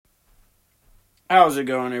How's it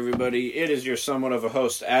going, everybody? It is your somewhat of a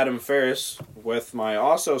host, Adam Ferris, with my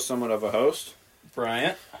also somewhat of a host,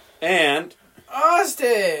 Bryant. And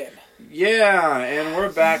Austin! Yeah, and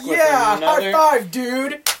we're back with another... high five,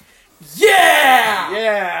 dude! Yeah!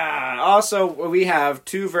 Yeah! Also, we have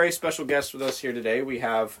two very special guests with us here today. We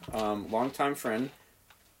have longtime friend.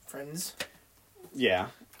 Friends? Yeah.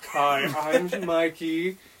 Hi, I'm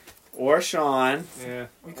Mikey. Or Sean. Yeah.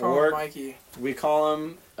 We call him Mikey. We call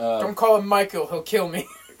him... Don't call him Michael, he'll kill me.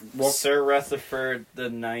 Well, Sir Rutherford, the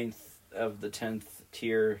 9th of the 10th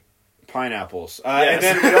tier... Pineapples. Yes.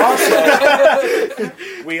 And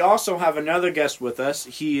then we also have another guest with us.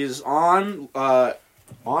 He is on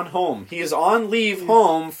home. He is on leave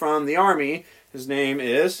home from the Army. His name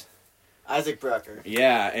is... Isaac Brucker.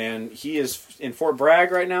 Yeah, and he is in Fort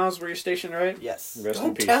Bragg right now, is where you're stationed, right? Yes. Rest in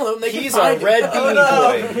Don't peace. tell him. He's our red beanie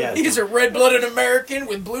boy. Yes. He's a red-blooded American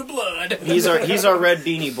with blue blood. He's our red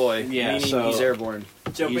beanie boy. Yeah, meaning so- he's airborne.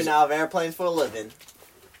 Jumping out of airplanes for a living.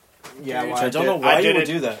 Yeah, Dude, well, I don't know why I you did would it.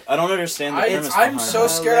 do that. I don't understand the premise I'm behind so it.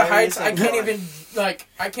 scared of heights, I Hilarious.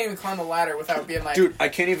 can't even climb a ladder without being like... Dude, I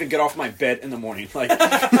can't even get off my bed in the morning. Like,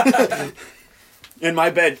 and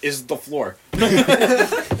my bed is the floor.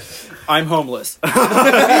 I'm homeless. My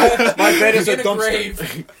bed is in a a dumpster.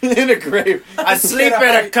 grave. In a grave. I sleep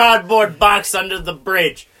in a cardboard box under the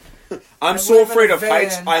bridge. I'm I so live in afraid a of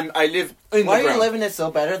heights. van. I live in Why the are you ground. living it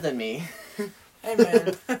so better than me? Hey,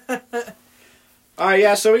 man.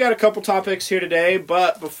 Yeah, so we got a couple topics here today,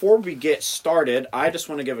 but before we get started, I just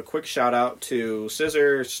want to give a quick shout out to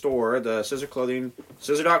Scissor Store, the Scissor Clothing,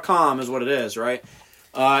 Scissor.com is what it is, right?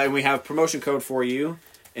 And we have promotion code for you,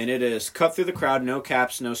 and it is Cut Through the Crowd, no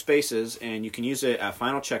caps, no spaces, and you can use it at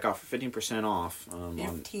final checkout for 15% off.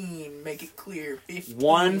 15, make it clear.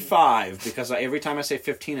 15. 15, because every time I say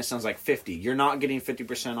 15, it sounds like 50. You're not getting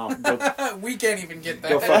 50% off. Go, We can't even get that.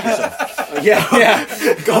 go fuck yourself.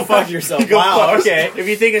 Yeah. Go fuck yourself. Go Wow, fuck okay. yourself. If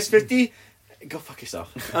you think it's 50, go fuck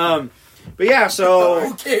yourself. But yeah,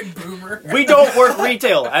 so Okay, boomer. We don't work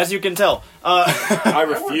retail, as you can tell. I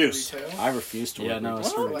refuse. retail. I refuse to work. Yeah, no, retail.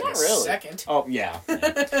 it's For true. like Not a really. second. Oh yeah,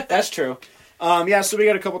 that's true. Yeah, so we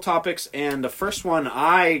got a couple topics, and the first one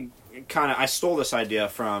I stole this idea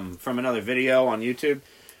from another video on YouTube,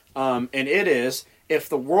 and it is if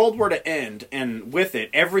the world were to end and with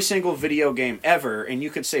it every single video game ever, and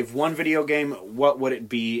you could save one video game, what would it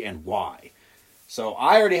be and why? So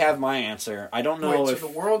I already have my answer. I don't know Wait, if so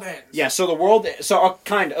the world ends. yeah. So the world. So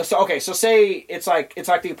kind of. So okay. So say it's like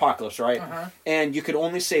the apocalypse, right? Uh-huh. And you could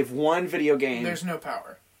only save one video game. There's no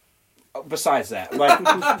power. Besides that, like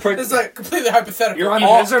It's like completely hypothetical. You're on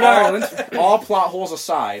all, desert all- island. all plot holes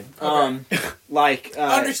aside, Okay.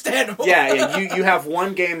 Understandable. yeah, you have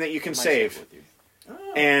one game that you can save, Oh.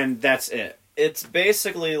 and that's it. It's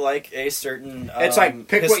basically like a certain... It's like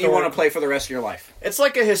pick what you want to historic- play for the rest of your life. It's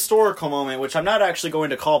like a historical moment, which I'm not actually going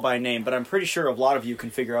to call by name, but I'm pretty sure a lot of you can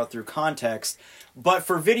figure out through context. But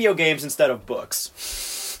for video games instead of books.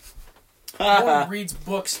 No one reads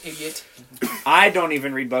books, idiot. I don't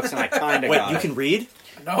even read books, and I kind of Wait, got you it. can read?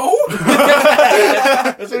 No?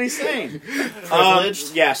 That's what he's saying.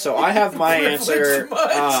 Privileged? Yeah, so I have my answer. Privileged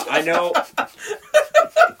much. I know.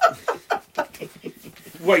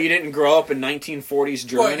 What, you didn't grow up in 1940s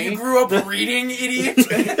What, Germany? you grew up reading,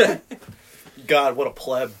 idiot? God, what a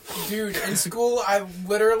pleb. Dude, in school, I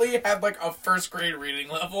literally had like a first grade reading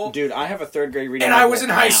level. Dude, I have a third grade reading And level I was in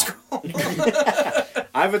high now. school.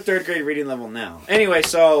 I have a third grade reading level now. Anyway,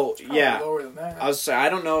 so, yeah. Lower than that. I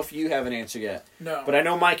don't know if you have an answer yet. No. But I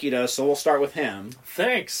know Mikey does, so we'll start with him.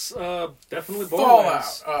 Thanks. Definitely Fallout.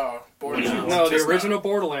 Borderlands. Oh, Borderlands. No, the Just original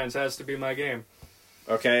Borderlands has to be my game.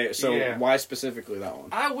 Okay, so Yeah. why specifically that one?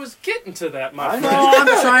 I was getting to that, my I friend. know,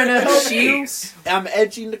 I'm trying to help you. Jeez. I'm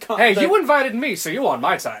edging the Hey, content. you invited me, so you on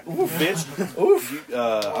my time. Ooh, bitch. Oof. I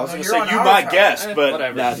was no, going to you're say on you our my side. guest, but...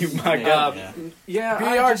 Whatever. Nah, You my yeah, God. yeah. Yeah, Be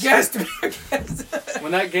I our just- guest. Be our guest.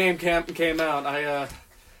 When that game came out, I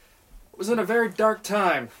was in a very dark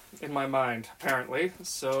time in my mind, apparently.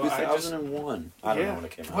 So I just 2001. I don't know Yeah. when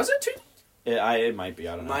it came out. Was it two? It might be.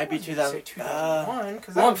 I don't know. Might be Say 2000. 2001,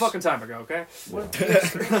 because long fucking time ago. Okay,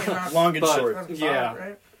 Long and But- short. yeah.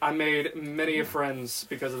 Right? I made many friends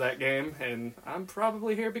because of that game, and I'm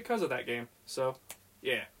probably here because of that game. So,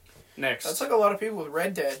 yeah. Next. That's like a lot of people with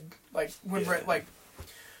Red Dead. Like, when Yeah. like,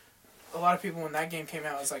 a lot of people when that game came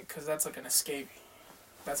out, it's like, because that's like an escape.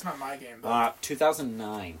 That's not my game, though.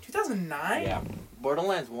 2009. 2009? Yeah.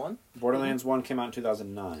 Borderlands 1? Borderlands 1 came out in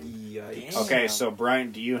 2009. Yikes. Damn. Okay, so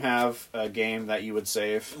Brian, do you have a game that you would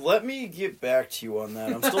save? Let me get back to you on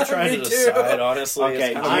that. I'm still trying Me to too. decide, honestly.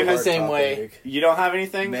 Okay, It's kind of I'm a the hard same way. topic. You don't have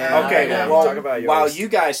anything? Man, okay, I well, talk about yours. while you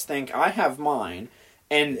guys think, I have mine,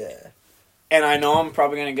 and Yeah. and I know I'm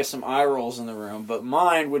probably gonna get some eye rolls in the room, but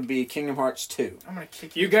mine would be Kingdom Hearts 2. I'm gonna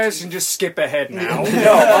kick You guys can just skip ahead now.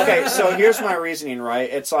 No, okay, so here's my reasoning, right?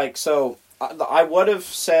 It's like, so I would have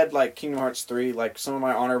said like Kingdom Hearts 3, like some of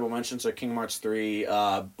my honorable mentions are Kingdom Hearts 3,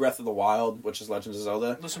 Breath of the Wild, which is Legends of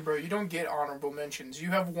Zelda. Listen, bro, you don't get honorable mentions. You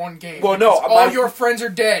have one game. Well, no, because all my- your friends are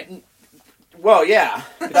dead. Well, yeah,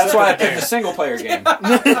 that's why I picked a single player game.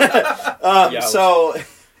 So,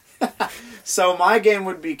 so my game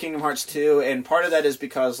would be Kingdom Hearts 2, and part of that is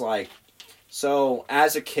because like, so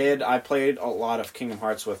as a kid, I played a lot of Kingdom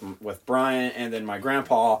Hearts with Brian, and then my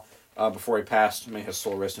grandpa before he passed. May his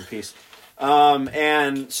soul rest in peace.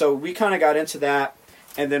 And so we kind of got into that,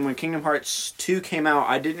 and then when Kingdom Hearts 2 came out,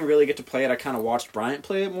 I didn't really get to play it. I kind of watched Bryant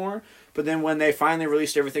play it more. But then when they finally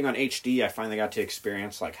released everything on HD, I finally got to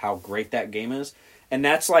experience like how great that game is. And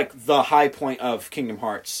that's like the high point of Kingdom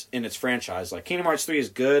Hearts in its franchise. Like Kingdom Hearts 3 is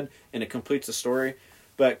good and it completes the story,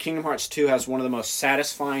 but Kingdom Hearts 2 has one of the most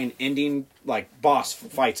satisfying ending like boss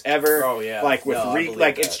fights ever. Oh, yeah. Like with No, I believe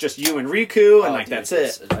like that. it's just you and Riku and Oh, like dude, that's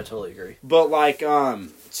it. I totally agree. But like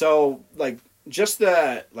so like just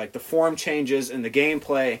the like the form changes in the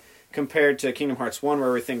gameplay compared to Kingdom Hearts 1 where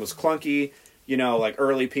everything was clunky, you know, like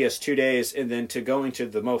early PS2 days, and then to going to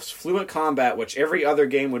the most fluent combat, which every other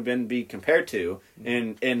game would then be compared to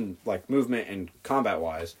in like movement and combat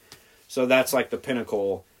wise. So that's like the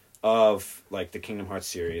pinnacle of like the Kingdom Hearts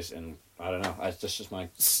series, and I don't know. That's just my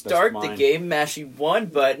Start the game mashing one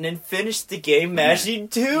button and finish the game mashing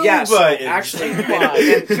two Yeah, so buttons. actually,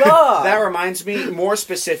 My God. that reminds me. More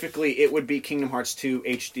specifically, it would be Kingdom Hearts 2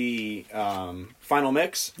 HD Final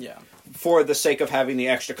Mix yeah. for the sake of having the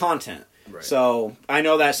extra content. Right. So I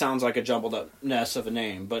know that sounds like a jumbled up mess of a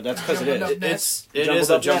name, but that's because it Jumbled is. up It Jumbled is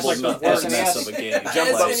a up jumbled mess, like mess the mess SNES. of a game.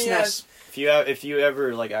 Jumbled up SNES. SNES. If you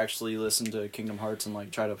ever like actually listen to Kingdom Hearts and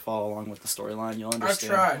like try to follow along with the storyline, you'll I've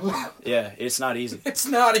understand. tried. Yeah, it's not easy. It's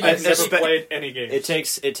not I- easy. I've never Espe- played any games.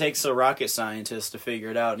 It takes a rocket scientist to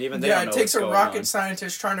figure it out, and even they Yeah, don't it know takes what's a going rocket on.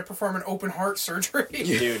 scientist trying to perform an open heart surgery.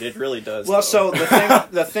 Dude, it really does. Well, though. so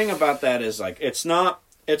the thing about that is like it's not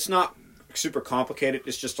super complicated.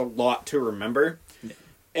 It's just a lot to remember,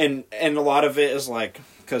 and a lot of it is like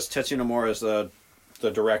because Tetsuya Nomura is the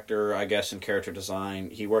director, I guess, in character design.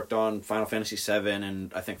 He worked on Final Fantasy VII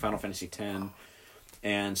and I think Final Fantasy X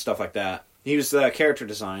and stuff like that. He was the character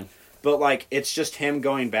design, but like it's just him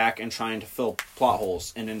going back and trying to fill plot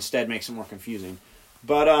holes, and instead makes it more confusing.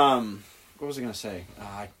 But what was I gonna say?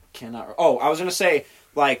 I cannot. Oh, I was gonna say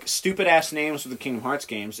like stupid ass names for the Kingdom Hearts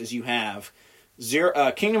games is you have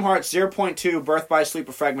Kingdom Hearts 0.2 Birth by Sleep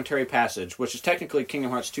or Fragmentary Passage, which is technically Kingdom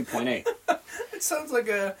Hearts 2.8. It sounds like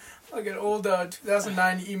an old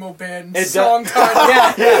 2009 emo band It song does-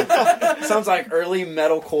 kind of. yeah. Sounds like early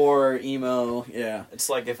metalcore, emo, yeah. it's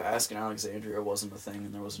like if Asking Alexandria wasn't a thing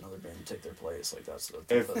and there was another band to take their place. Like that's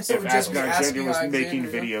If It would just Asking be Alexandria was Asking making Alexandria.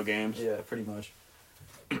 video games. yeah, pretty much.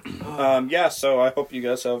 Yeah, so I hope you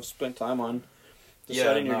guys have spent time on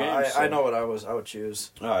deciding your games. I know what I would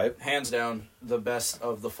choose. Alright. Hands down, the best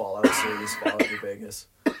of the Fallout series, Fallout New Vegas.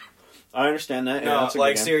 I understand that. Yeah, No, that's a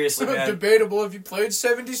like good game. seriously, man. Debatable if you played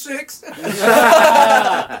 76.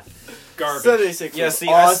 Garbage. 76 Yeah, was see,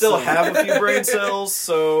 I still awesome. have a few brain cells,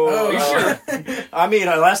 so... Oh, sure? I mean,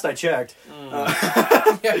 last I checked.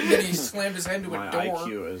 Yeah, and then he slammed his head into My a door.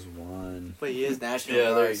 IQ is 1. But he is National Yeah,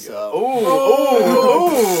 there Guard, you so...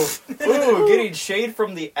 Ooh, getting shade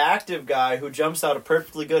from the active guy who jumps out of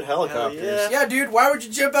perfectly good helicopters. yeah. Yeah, dude, why would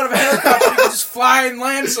you jump out of a helicopter? You could just fly and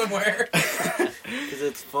land somewhere. Because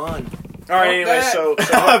it's fun. Alright, Fuck anyway, that.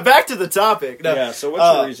 so Back to the topic. No, yeah, so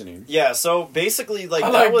what's your reasoning? Yeah, so basically, like,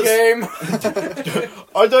 I that like was... game.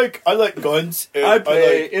 I like guns. I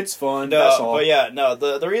play, it's fun, No, that's all. but yeah, no.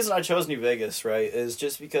 The reason I chose New Vegas, right, is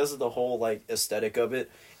just because of the whole like aesthetic of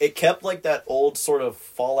it. It kept like that old sort of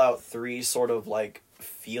Fallout 3 sort of like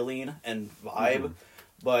feeling and vibe,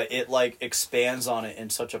 but it like expands on it in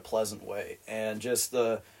such a pleasant way, and just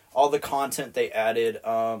all the content they added.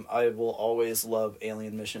 I will always love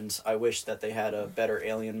alien missions. I wish that they had a better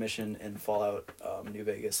alien mission in Fallout New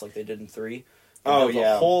Vegas like they did in 3. Oh, There was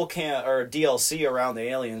yeah. a whole DLC around the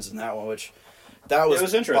aliens in that one, which that was, It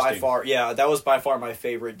was interesting. by far. Yeah, that was by far my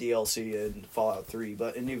favorite DLC in Fallout 3.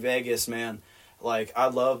 But in New Vegas, man, like I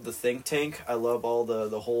love the think tank. I love all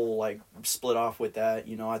the whole like split off with that.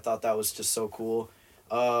 You know, I thought that was just so cool,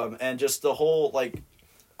 and just the whole like.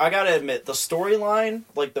 I gotta admit, the storyline,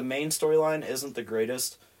 like the main storyline, isn't the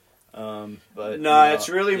greatest. But No, you know, it's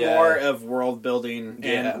really yeah. more of world building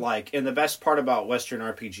Yeah. and like, and the best part about Western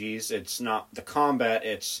RPGs, it's not the combat,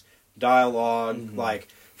 it's dialogue. Mm-hmm. Like,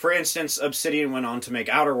 for instance, Obsidian went on to make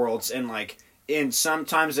Outer Worlds, and like, in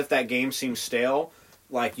sometimes if that game seems stale,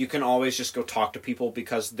 like you can always just go talk to people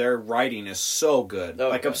because their writing is so good. Okay.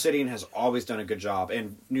 Like Obsidian has always done a good job,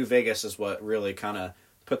 and New Vegas is what really kind of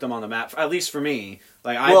put them on the map. At least for me,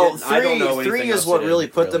 like I don't know anything three is else what they really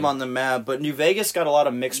did, put them on the map. But New Vegas got a lot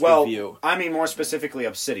of mixed Well, review. I mean more specifically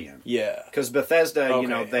Obsidian, Yeah, because Bethesda, you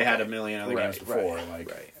know, Okay, they had okay. a million other games before. Like,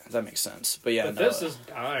 right. That makes sense. But yeah, But no, this is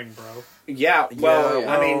dying, bro. yeah, well,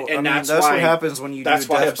 yeah, I mean, and that's why what happens when you that's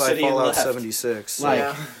do why Death by Obsidian Fallout left. 76. Like,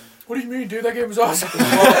 Yeah. What do you mean, dude? That game was awesome.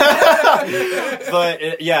 But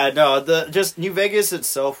the just New Vegas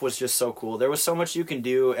itself was just so cool. There was so much you can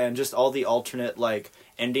do, and just all the alternate like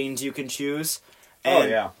endings you can choose. And, oh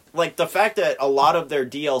yeah. like the fact that a lot of their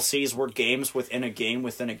DLCs were games within a game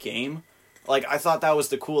within a game. Like I thought that was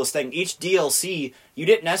the coolest thing. Each DLC, you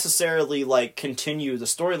didn't necessarily like continue the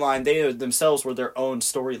storyline. They themselves were their own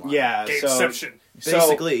storyline. Yeah, Gameception.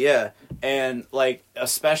 Basically, yeah. And like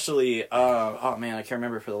especially oh man, I can't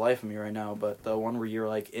remember for the life of me right now, but the one where you're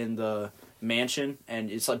like in the mansion and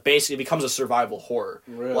it's like basically it becomes a survival horror.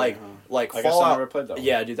 Really, like huh? like I guess I Fallout. never played that one.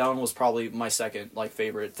 Yeah, dude, that one was probably my second like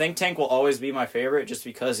favorite. Think Tank will always be my favorite just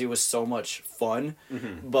because it was so much fun.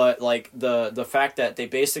 Mm-hmm. But like the fact that they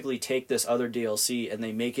basically take this other DLC and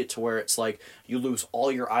they make it to where it's like you lose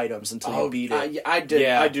all your items until you beat it. I did.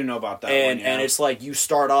 Yeah. I do know about that. and one, yeah. and it's like you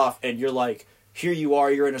start off and you're like, here you are,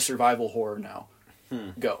 you're in a survival horror now.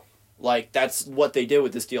 Go. Like that's what they did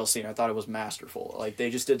with this DLC, and I thought it was masterful. Like they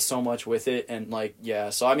just did so much with it, and like yeah.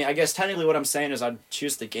 So I mean, I guess technically what I'm saying is I'd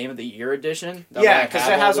choose the Game of the Year edition. That yeah, might because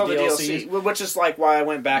have it has all the DLC, which is like why I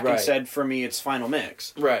went back and Right. said for me it's Final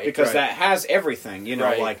Mix, Right, Because right. that has everything. You know,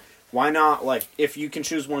 Right. like why not? Like if you can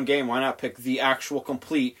choose one game, why not pick the actual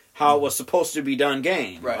complete how it was supposed to be done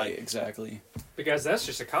game? Right, Like, exactly. Because that's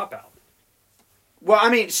just a cop out. well, I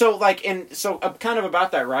mean, so like, and so kind of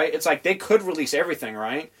about that, right? It's like they could release everything,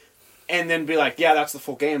 right? And then be like, yeah, that's the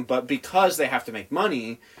full game. But because they have to make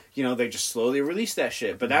money, you know, they just slowly release that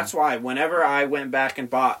shit. But that's why whenever I went back and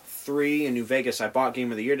bought 3 in New Vegas, I bought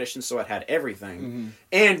Game of the Year edition, so it had everything.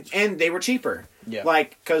 And they were cheaper. Yeah.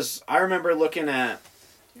 Like, because I remember looking at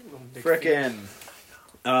frickin'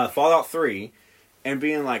 Fallout 3 and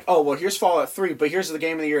being like, oh, well, here's Fallout 3, but here's the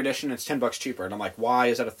Game of the Year edition, it's $10 cheaper. And I'm like, why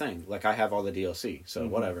is that a thing? Like, I have all the DLC, so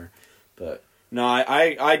whatever. But... no,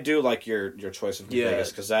 I do like your choice of New Yeah. Vegas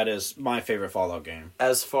because that is my favorite Fallout game.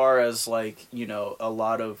 As far as like you know, a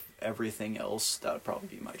lot of everything else, that would probably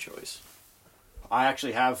be my choice. I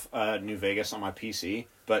actually have New Vegas on my PC,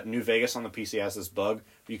 but New Vegas on the PC has this bug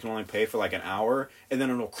where you can only pay for like an hour and then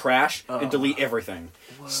it'll crash and delete everything.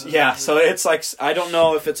 Yeah, so it's like I don't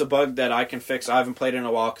know if it's a bug that I can fix. I haven't played it in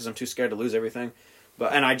a while because I'm too scared to lose everything.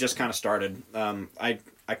 And I just kind of started.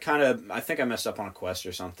 I think I messed up on a quest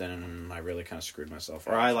or something, and I really kind of screwed myself.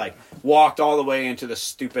 Or I like walked all the way into the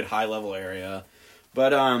stupid high level area.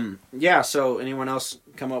 But yeah. So anyone else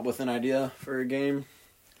come up with an idea for a game?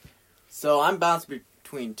 So I'm bounced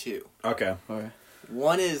between two. Okay.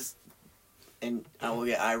 One is, and I will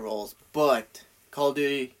get eye rolls, but Call of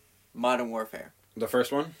Duty Modern Warfare. The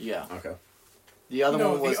first one. Yeah. Okay. The other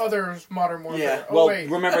no, one was the other is Modern Warfare. Yeah. Oh, Well, wait.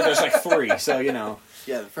 remember there's like 3, so you know.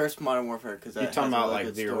 yeah, the first Modern Warfare because You're talking about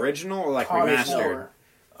like the original or like COD remastered?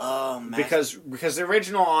 4. Because the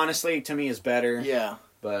original, honestly, to me is better. Yeah.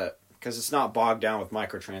 But because it's not bogged down with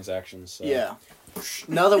microtransactions. So. Yeah.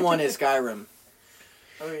 Another one is Skyrim.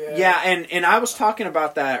 Oh, yeah. Yeah, and I was talking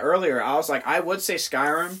about that earlier. I was like, I would say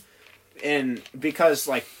Skyrim, and because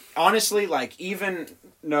like honestly, like even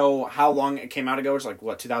know how long it came out ago. It's like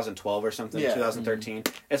what 2012 or something, Yeah. 2013.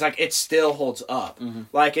 It's like it still holds up.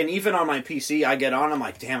 Like, and even on my PC, I get on. I'm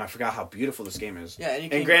like, damn, I forgot how beautiful this game is. Yeah, and you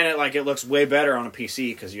And can- granted, like it looks way better on a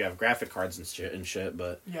PC because you have graphic cards and shit.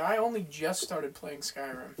 But Yeah, I only just started playing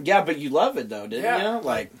Skyrim. yeah, but you love it though, didn't Yeah. you?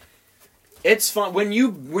 Like, it's fun when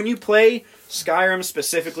you play Skyrim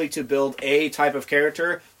specifically to build a type of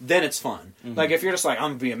character. Then it's fun. Like if you're just like, I'm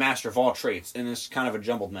gonna be a master of all traits, and it's kind of a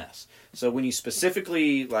jumbled mess. So when you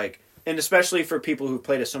specifically like, and especially for people who've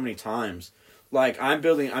played it so many times, like I'm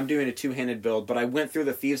doing a 2-handed build, but I went through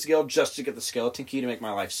the Thieves Guild just to get the skeleton key to make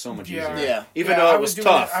my life so much Yeah. easier. Yeah. Even Yeah, though I it was doing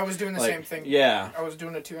tough. I was doing the Like, same thing. Yeah. I was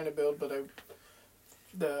doing a 2-handed build, but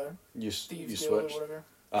the You Thieves you Guild or switched. whatever.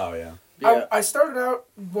 Oh yeah. Yeah. I started out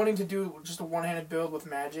wanting to do just a 1-handed build with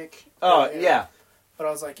magic. Oh yeah. But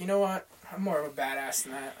I was like, you know what? I'm more of a badass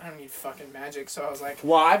than that. I don't need fucking magic. So I was like,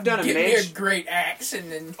 Well, I've done a get me a mage. great axe and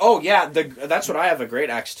then... Oh yeah, that's what I have, a great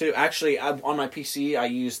axe too. Actually, on my PC, I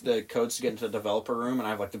use the codes to get into the developer room, and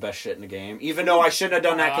I have like the best shit in the game. Even though I shouldn't have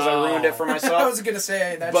done that because I ruined it for I myself. was going to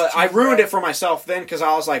say that's But I cheap, ruined bro. it for myself then because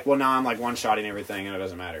I was like, well, now I'm like one-shotting everything, and it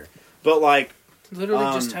doesn't matter. But like, Literally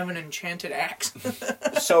Um, just have an enchanted axe.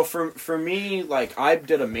 So for me, like I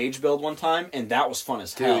did a mage build one time, and that was fun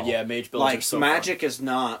as hell. Dude, yeah, mage builds Like are so magic is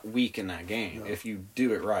not weak in that game if you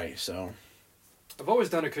do it right. So I've always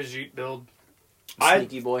done a Khajiit build. fun.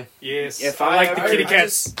 Sneaky boy. Yes, If I I like the ever- kitty I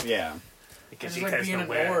cats. yeah. I Because just he like has being no an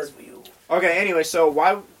wares. lord. Okay. Anyway, so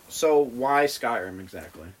why Skyrim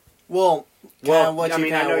exactly? Well, Well, what I you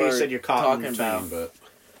mean, I kinda know you were said you're caught talking in between, about. but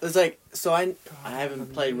It's like, so I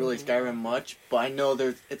haven't played really Skyrim much, but I know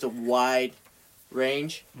it's a wide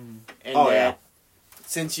range, and Oh, that yeah.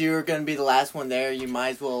 since you're gonna be the last one there, you might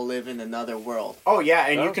as well live in another world. oh yeah,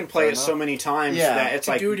 and you Oh, can play fair it so many times Yeah. that it's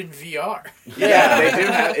To like do it in VR. yeah, they do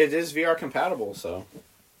have it is VR compatible. So,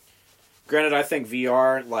 granted, I think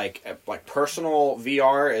VR like personal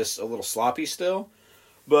VR is a little sloppy still,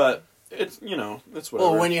 but it's it's whatever.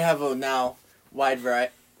 Well, when you have a now wide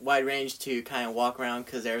range to kind of walk around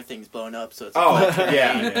because everything's blown up, so it's a oh flat terrain.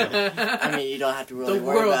 yeah. I mean, you don't have to really The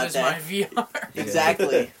worry world about is that. my VR.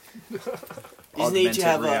 Exactly. You just need to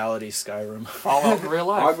have a reality Skyrim. Fallout in real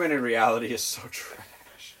life. Augmented reality is so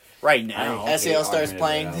trash. Right I now. hate SAL starts augmented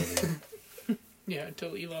playing. reality. Yeah,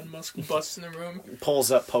 until Elon Musk busts in the room.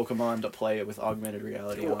 Pulls up Pokemon to play it with augmented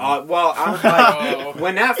reality on. Well, I'm like, Oh.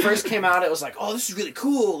 when that first came out, it was like, oh, this is really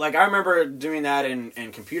cool. Like, I remember doing that in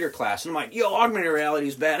computer class, and I'm like, yo, augmented reality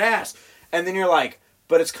is badass. And then you're like,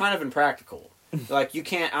 but it's kind of impractical. Like, you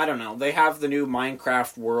can't, I don't know. They have the new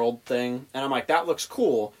Minecraft world thing, and I'm like, that looks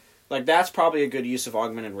cool. Like, that's probably a good use of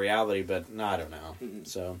augmented reality, but no, I don't know.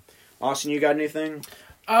 So, Austin, you got anything?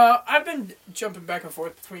 I've been jumping back and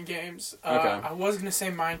forth between games. Okay. I was gonna say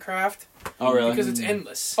Minecraft Oh, really? because it's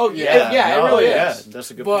endless. Oh, yeah, it really is.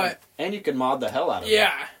 That's a good but point. And you can mod the hell out of it.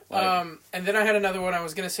 yeah. Like- And then I had another one. I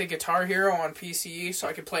was gonna say Guitar Hero on PC, so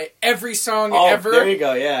I could play every song Oh, ever. there you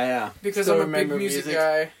go. Yeah, yeah. Because Still I'm a big remember music music.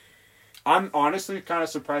 guy. I'm honestly kind of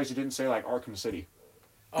surprised you didn't say like Arkham City.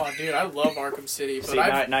 Oh, dude, I love Arkham City, but See,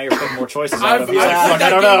 I've now you're putting more choices out I've of played me. yeah. Fuck, I that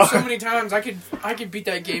don't game know. so many times. I could beat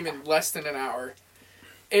that game in less than an hour.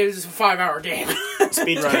 It is a 5-hour game.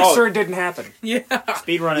 Speed run. Pretty sure it didn't happen. Yeah.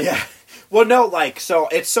 Speed run it. Yeah. Well, no, like, so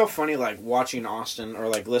it's so funny, like, watching Austin or,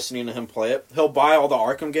 like, listening to him play it. He'll buy all the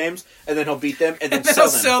Arkham games, and then he'll beat them, and then And then sell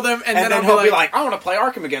I'll them. sell them, and then I'll he'll be be like, like, I want to play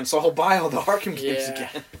Arkham again, so he'll buy all the Arkham games Yeah.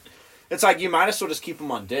 again. It's like, you might as well just keep them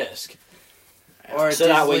on disc. Or So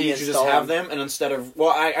that way digitally you just install have them, and instead of,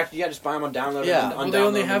 well, just buy them on download. Yeah. and well, undownload they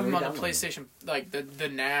only them have and them on the re-download them. PlayStation, like the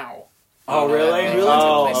Now. Oh, really? Really?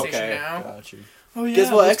 Oh, PlayStation okay. Now. Got you. Oh yeah.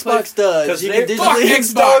 Guess what let's play- Xbox does? 'Cause You they- can Fuck digitally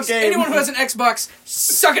install Xbox! games. Anyone who has an Xbox,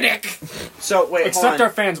 suck a dick. So, wait, Except hold our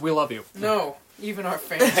on. fans, we love you. No, even our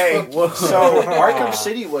fans. Hey, Fuck you. so Arkham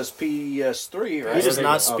City was PS3, right? He does Okay.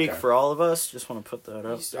 not speak Okay. for all of us. Just want to put that up.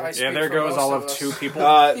 I Yeah, speak there for goes most all of us. 2 people.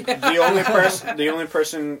 The only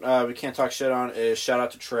person we can't talk shit on is shout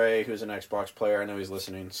out to Trey, who's an Xbox player. I know he's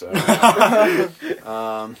listening. So,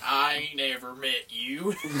 I never met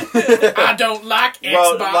you. I don't like Xbox.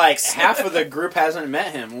 well, like half of the group hasn't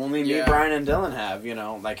met him. Only me, Yeah. Brian, and Dylan have.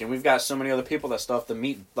 Like, and we've got so many other people that still have to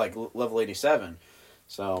meet, like level 87.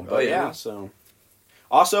 So, but Oh, yeah. yeah. So,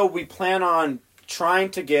 also we plan on trying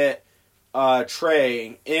to get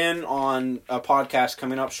Trey in on a podcast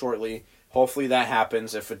coming up shortly. Hopefully that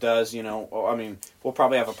happens. If it does, I mean, we'll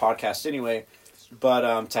probably have a podcast anyway.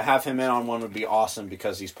 But to have him in on one would be awesome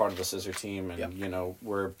because he's part of the Scissor team, and Yep.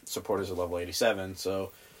 we're supporters of Level 87.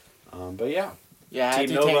 So, but yeah, Yeah, I had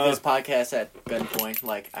Team to take Nova. this podcast at gunpoint.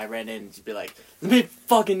 Like, I ran in and just be like, let me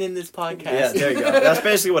fucking in this podcast. Yeah, there you go. That's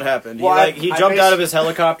basically what happened. Well, He I jumped out of his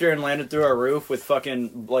helicopter and landed through our roof with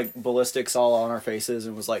fucking like ballistics all on our faces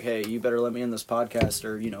and was like, "Hey, you better let me in this podcast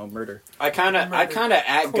or murder." I kind of at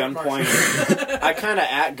Court gunpoint. I kind of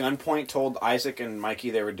at gunpoint told Isaac and Mikey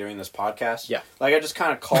they were doing this podcast. Yeah. Like I just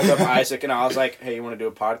kind of called up Isaac and I was like, "Hey, you want to do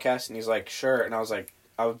a podcast?" And he's like, "Sure." And I was like,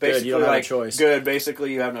 I was basically you don't have a like, choice. "Good,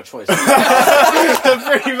 basically you have no choice."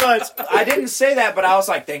 Pretty much. I didn't say that, but I was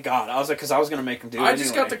like, "Thank God." I was like, because I was gonna make him do it. I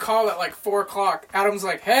just got the call at like 4 o'clock. Adam's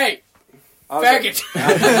like, "Hey, I was like-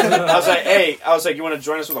 faggot." I was like, "Hey," I was like, "You want to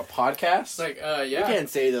join us with a podcast?" It's like, You yeah. can't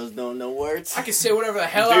say those no words. I can say whatever the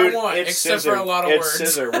hell Dude, I want, it's except scissor. for a lot of it's words.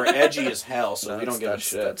 Scissor. We're edgy as hell, so we don't give a That's-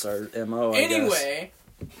 shit. That's our MO. I guess. Anyway,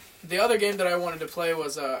 the other game that I wanted to play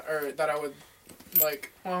was, or that I would,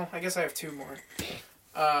 like, well, I guess I have 2 more.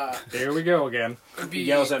 There we go again. Would be, He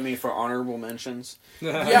yells at me for honorable mentions.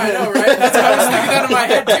 yeah, I know, right? That's I was thinking that in my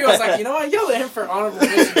head too. I was like, I yelled at him for honorable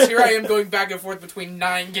mentions. Here I am going back and forth between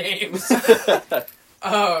 9 games.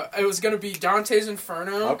 It was gonna be Dante's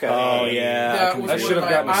Inferno. Okay. Oh yeah. That I can was That see should have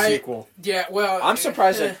my- gotten a I- sequel. Yeah, well, I'm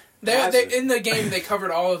surprised it they hasn't. in the game they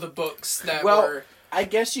covered all of the books that Well, were. I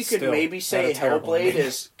guess you could Still, maybe say not a terrible Hellblade name.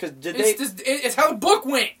 is because did they? It's how the book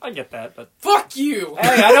went. I get that, but Fuck you.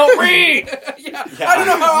 Hey, I don't read. Yeah, I don't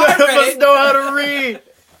know how I None of read us it. know how to read.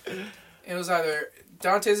 It was either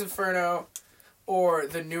Dante's Inferno or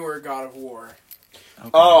the newer God of War.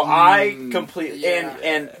 Oh, I completely Yeah.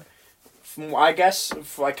 and I guess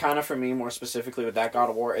like kind of for me more specifically with that God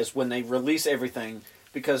of War is when they release everything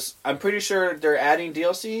because I'm pretty sure they're adding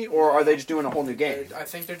DLC or are they just doing a whole new game? I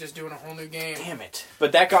think they're just doing a whole new game. Damn it!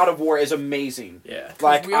 But that God of War is amazing. Yeah.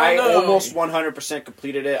 Like we all I know. almost 100%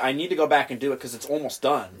 completed it. I need to go back and do it because it's almost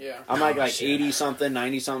done. Yeah. I'm like 80 something,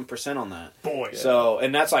 90 something percent on that. boy. So,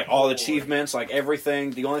 and that's like all the achievements, like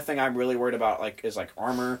everything. The only thing I'm really worried about like is like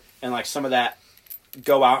armor and like some of that.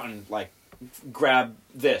 Go out and like grab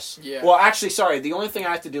this. Yeah. Well, actually, sorry. The only thing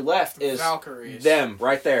I have to do left is Valkyries. them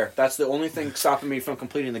right there. That's the only thing stopping me from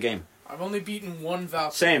completing the game. I've only beaten one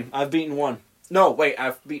Valkyrie. Same. I've beaten one. No, wait.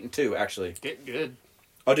 I've beaten two actually. Get good.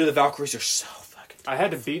 Oh, dude, the Valkyries are so fucking. I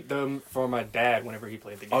had to beat them for my dad whenever he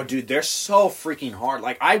played the game. Oh, dude, they're so freaking hard.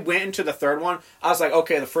 Like, I went into the third one. I was like,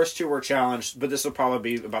 okay, the first two were challenged, but this will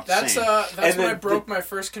probably be about the That's same. that's And when I then broke my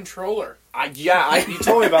first controller. you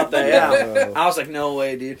told me about that. Yeah, I was like, no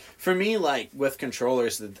way, dude. For me, like with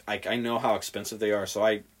controllers, like I know how expensive they are, so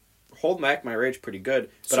I hold back my rage pretty good.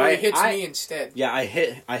 But So it hits me instead. Yeah, I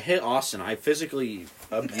hit Austin. I physically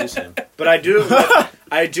abuse him, but I do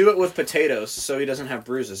it with potatoes, so he doesn't have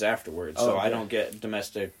bruises afterwards. So I don't get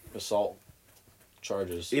domestic assault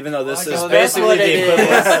charges. Even though this Oh, is no, that's basically what the it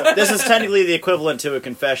equivalent. This is technically the equivalent to a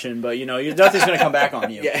confession, but nothing's going to come back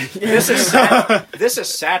on you. Yeah, this is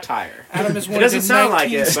satire. Adam is It one of the doesn't sound 19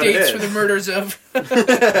 like it, but it states is. for the murders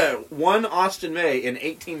of. One Austin May in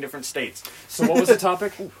 18 different states. So what was the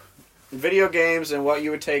topic? Video games and what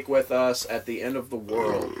you would take with us at the end of the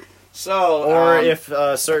world. So, Or if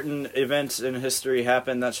certain events in history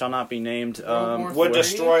happen that shall not be named, World War would III?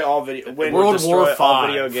 destroy all video. When, would World destroy War all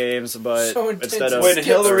V. video games, but So intense. instead of when Skip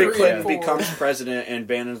Hillary three Clinton and four. becomes president and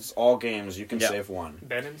bans all games, you can Yeah. save one.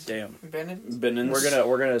 Bennons? damn, Bennett? Bannons.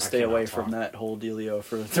 we're gonna stay cannot away talk. from that whole dealio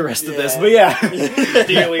for the rest of Yeah. this. But yeah,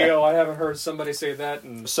 Dealio, I haven't heard somebody say that.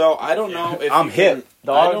 And So I don't know if I'm you hip, Can,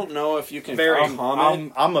 dog. I don't know if you can very.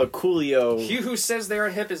 comment. I'm a coolio. he who says they are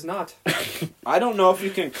hip is not. I don't know if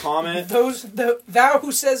you can comment. Thou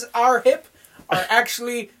who says our hip are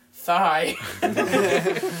actually thigh.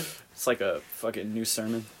 It's like a fucking new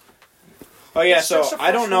sermon. Oh yeah, It's so such a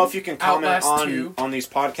I don't know fresh if you can comment Outlast 2. on these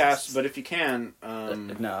podcasts, but if you can, No,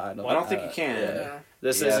 I don't. I don't think you can. yeah. No.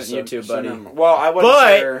 This yeah, isn't so YouTube, send buddy. them- Well, I wasn't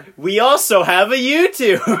But sure. we also have a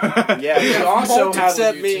YouTube. Yeah, we Yeah, also multiple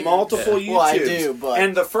have YouTubes. multiple YouTubes. Well, I do, but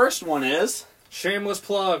And the first one is Shameless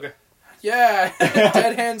plug. Yeah,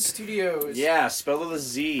 Dead Hand Studios. yeah, spell of the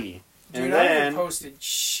Z. Dude, And I haven't then posted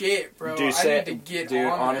shit, bro. dude, I need to get dude,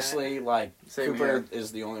 on honestly, like Same Cooper here.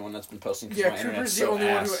 is the only one that's been posting. that. 'Cause Yeah, my internet's Cooper's the so only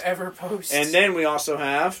one who ass. ever posts. And then we also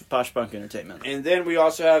have, Posh Punk Entertainment. and then we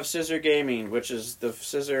also have Scissor Gaming, which is the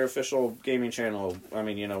Scissor official gaming channel. I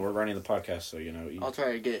mean, we're running the podcast, so I'll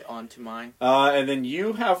try to get onto mine. And then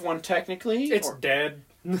you have one technically. It's or- dead.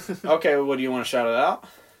 okay. Well, do you want to shout it out?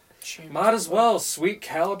 Shameless Might as plug. well. Sweet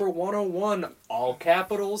Caliber 101. All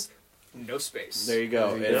capitals. No space. There you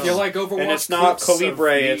go. There you If you like Overwatch, and it's not clips of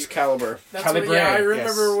Calibre, me- it's Caliber. That's what, Calibre, yeah, I remember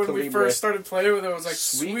yes, when we Calibre. first started playing with it, it was like,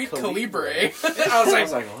 Sweet Sweet Calibre. Calibre. I was I like,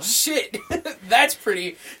 was like, what? shit, that's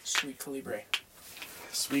pretty. Sweet Calibre.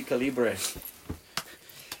 Sweet Calibre.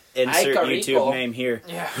 Insert Ay, YouTube Carico. name here.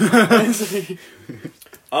 Yeah.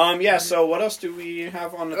 Yeah. So what else do we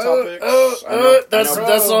have on the topics? that's-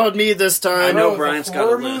 That's on me this I time. know Bro, Brian's the got a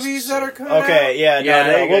horror list, movies so- that are coming out. Okay, yeah, Yeah,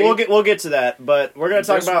 there you go. we'll get to that, but we're gonna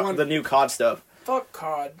talk There's about one- the new COD stuff. Fuck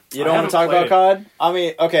COD. You I don't want to talk haven't about played COD? I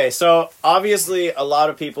mean, okay, so obviously a lot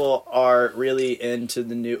of people are really into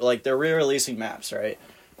the new, like they're re-releasing maps, right?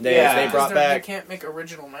 They Yeah. they Because brought they back. can't make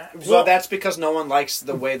original maps. Well, that's because no one likes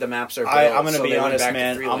the way the maps are built. I'm gonna so be they went honest, back to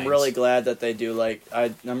man. 3 I'm lanes. really glad that they do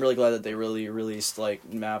I'm really glad that they really released like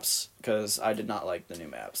maps because I did not like the new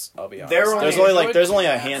maps. I'll be honest. There were There's only- only there's only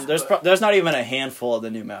a maps, hand. but- There's not even a handful of the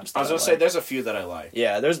new maps. I was that gonna say like. there's a few that I like.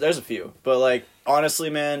 Yeah, there's a few, but like honestly,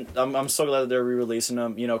 man, I'm so glad that they're re-releasing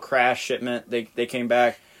them. You know, Crash Shipment, they came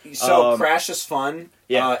back. So Crash is fun.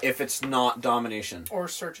 Yeah. If it's not domination. Or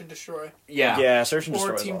Search and Destroy. Yeah. Yeah, Search and Or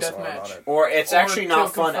Destroy is Team also hard Deathmatch. on it. Or it's Or actually not Kill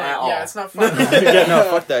fun Confirm. at all. Yeah, it's not fun. Yeah, no,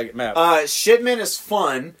 fuck that map. Shipment is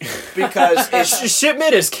fun because it's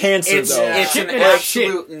Shipment is cancer it's though. it's an Shipment is shit.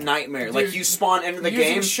 absolute nightmare. Like Dude, you spawn into the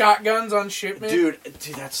Using game, shotguns on shipment. dude.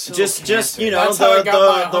 That's so just cancer. you know That's how I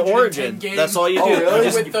got my the 110 origin. games. That's all you Oh, do. really? You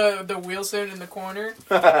just- with the wheelstone in the corner,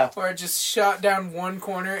 where it just shot down one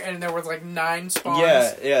corner and there was like 9 spawns.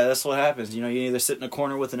 yeah, that's what happens. You know, you either sit in a corner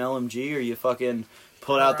corner with an LMG, or you fucking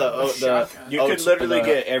pull out the Around with a shotgun. You oh, could literally the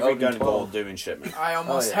get every gun 12. gold doing shipment. I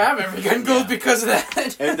almost Oh, yeah. have every gun gold because of that.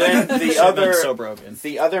 And then the Shipment's other so broken.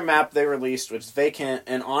 the other map they released was Vacant,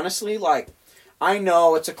 and honestly, like, I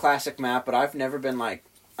know it's a classic map, but I've never been like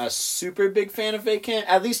a super big fan of Vacant.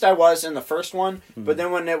 At least I was in the first one, but then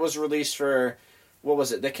when it was released for, what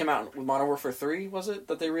was it? They came out with Modern Warfare 3, was it?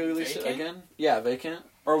 That they re-released it Vacant? again? Yeah, Vacant.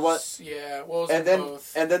 Or what? Yeah, well, And then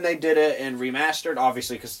both. and then they did it in remastered,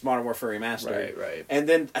 obviously, because it's Modern Warfare Remastered. Right. And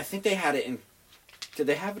then I think they had it in. Did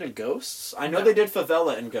they have it in Ghosts? I know No. they did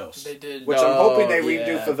Favela in Ghosts. They did. Which I'm hoping they Oh, redo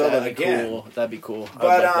yeah, Favela that'd be again. Cool. That'd be cool. I would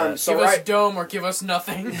But like that. so give us right, Dome or give us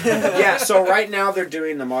nothing. yeah. So right now they're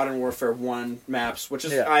doing the Modern Warfare 1 maps, which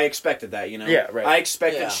is Yeah. I expected that. You know. Yeah, right. I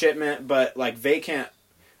expected Yeah. Shipment, but like Vacant,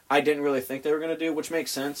 I didn't really think they were gonna do, which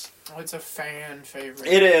makes sense. It's a fan favorite.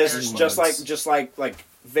 It Air is quotes. just like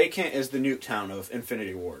Vacant is the Nuketown of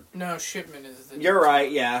Infinity Ward. No, Shipment is the. You're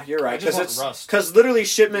right. Yeah, you're right. I just Because want Rust. because literally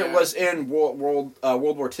Shipment Yeah. was in World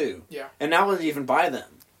War II. Yeah. And that wasn't even by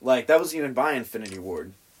them. Like that wasn't even by Infinity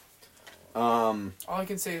Ward. All I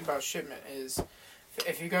can say about Shipment is,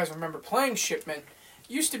 if you guys remember playing Shipment,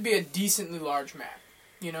 it used to be a decently large map.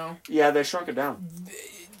 You know, Yeah, they shrunk it down.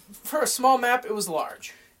 for a small map, it was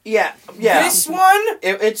large. Yeah, yeah. This one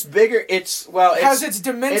It's bigger. It's well. has It's its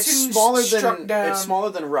dimensions it's smaller struck than down. it's smaller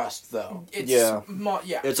than Rust though. It's Yeah.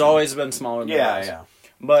 yeah. It's always been smaller than Yeah, Rust. yeah.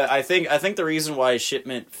 But I think the reason why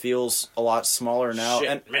Shipment feels a lot smaller now,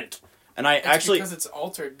 and I It's actually because it's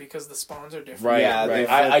altered because the spawns are different. right, Yeah, right. they've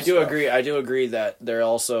I flipped do stuff. agree. I do agree that they're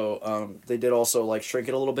also they did also like shrink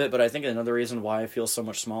it a little bit. But I think another reason why it feels so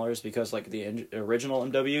much smaller is because like the original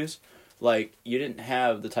MWs, like you didn't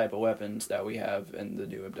have the type of weapons that we have in the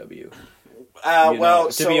new MW. You know? Well,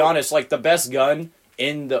 to be honest, like the best gun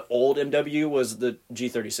in the old MW was the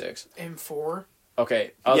G36. M4.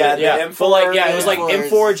 Okay. Yeah, the yeah. M4 But like, yeah, it was like M4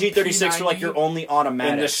 M4 G36 were like P90. your only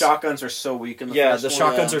automatic. and the shotguns are so weak in the Yeah, first the one.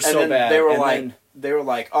 shotguns are And so then bad. They were And like, then-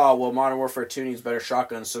 oh well, Modern Warfare 2 needs better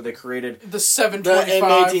shotguns, so they created. The The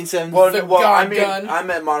 725. M1870. Well, The I God mean, gun. I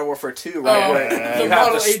meant Modern Warfare 2, right? Oh, where the you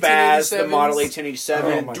have Model the Spaz, the 1887s. Model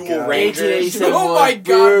 1887, Oh my dual God. Rangers. 1887 Oh was my god,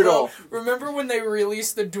 brutal. bro. Remember when they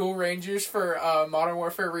released the Dual Rangers for Modern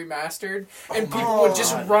Warfare Remastered? And my people would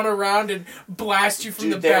just God. run around and blast you from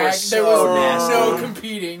Dude, the they were back. so There was nasty. no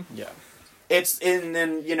competing. Yeah. It's and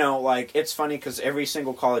then like it's funny because every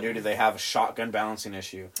single Call of Duty they have a shotgun balancing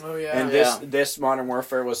issue, Oh, yeah. and this Modern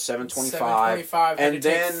Warfare was 725, 725 had and to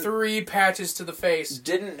take then 3 patches to the face.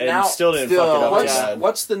 didn't And now. still didn't still, fuck it up what's bad.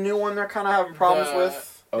 what's the new one they're kind of having problems The-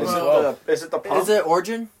 with? Oh, Is well, it the pump? Is it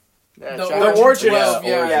Origin? The shotgun? Origin, 12,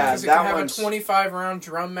 yeah, because it that can have a one's- 25 round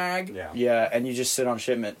drum mag. Yeah. Yeah, and you just sit on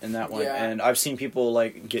Shipment in that one. Yeah. And I've seen people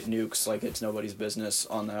like get nukes like it's nobody's business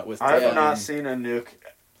on that with I have Yeah. not seen a nuke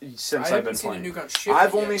since I I've haven't been seen playing. a nuke on ship.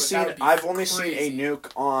 I've yet, only but seen that would be I've only seen a crazy.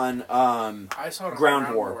 nuke on I saw it on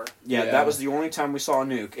Ground War. Yeah, Yeah. that was the only time we saw a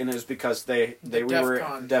nuke, and it was because we were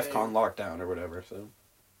DEFCON DEFCON thing. lockdown or whatever. So,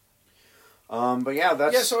 but yeah,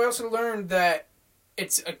 that's Yeah, so I also learned that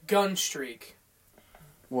it's a gun streak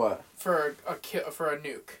what. for for a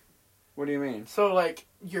nuke. What do you mean? So like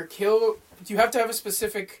your kill, you have to have a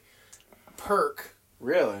specific perk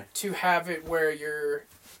Really? to have it where you're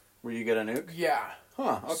Where you get a nuke? yeah.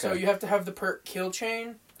 Huh? Okay. So you have to have the perk kill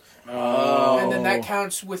chain, Oh. and then that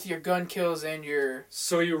counts with your gun kills and your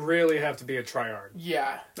So you really have to be a tryhard.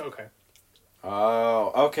 yeah. Okay.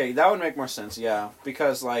 Oh, okay, that would make more sense. Yeah,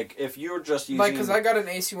 because like if you were just using Like, because I got an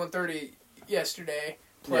AC-130 yesterday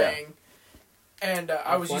playing, and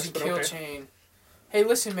I was Flex, using but kill okay. chain. Hey,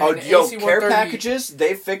 listen, man. oh the yo AC-130, care packages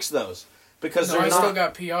they fixed those because No, they're I not. still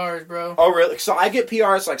got PRs, bro. Oh really? So I get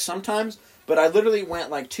PRs like sometimes, but I literally went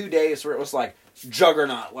like 2 days where it was like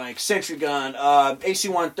Juggernaut, like Sentry Gun,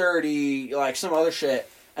 AC-130, like some other shit.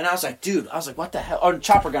 And I was like, dude, what the hell? Oh,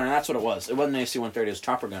 Chopper Gunner, that's what it was. It wasn't AC-130, it was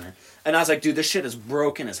Chopper Gunner. And I was like, dude, this shit is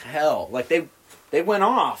broken as hell. Like, they went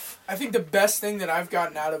off. I think the best thing that I've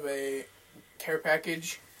gotten out of a care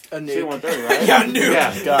package. A nuke. AC-130, right? Yeah, nuke.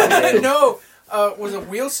 Yeah. God damn. No, was a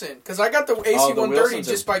Wilson because I got the AC-130 Wilsons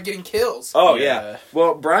just are- by getting kills. Oh, Yeah. yeah.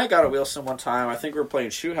 Well, Brian got a Wilson one time. I think we were playing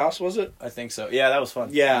Shoot House, was it? I think so. Yeah, that was fun.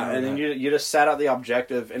 Yeah, I and then remember you just sat out the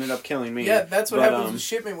objective, ended up killing me. Yeah, that's what But, happens with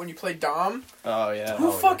shipment when you play Dom. that. Oh yeah. Who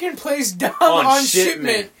Oh, fucking plays Dom On on Shipment?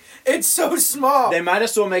 shipment? It's so small. They might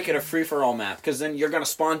as well make it a free-for-all map, because then you're going to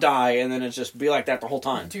spawn die, and then it just be like that the whole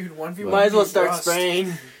time. Dude, 1v1. Might as well beat start Rust.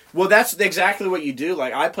 spraying. Well, that's exactly what you do.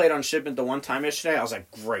 Like, I played on Shipment the one time yesterday. I was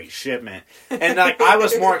like, great, Shipment. And, like, I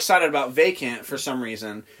was more excited about Vacant for some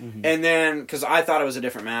reason. And then, because I thought it was a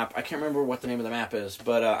different map. I can't remember what the name of the map is,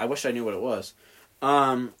 but I wish I knew what it was.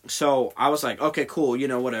 So I was like, okay, cool,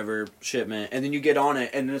 whatever, shipment. And then you get on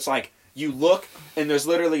it, and it's like, you look, and there's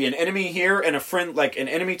literally an enemy here, and an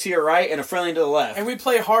enemy to your right, and a friendly to the left. And we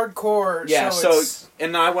play hardcore. Yeah, so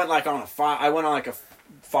and I went like on a 5, I went on like a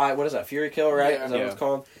 5, what is that, Fury Kill, right? Yeah. Is that what it's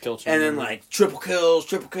called? Kill chain. And then like, triple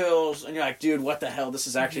kills, and you're like, dude, what the hell, this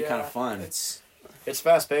is actually kind of fun. It's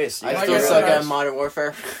fast paced. I Like still I suck said, at Modern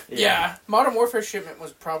Warfare. yeah. Modern Warfare shipment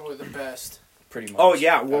was probably the best. Pretty much. Oh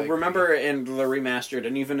yeah, well I remember in the remastered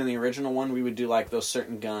and even in the original one, we would do like those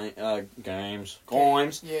certain games,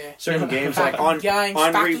 Yeah. certain games like on Games,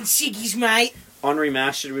 on fucking Siggy's, mate. on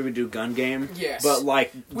remastered we would do gun game. Yes. But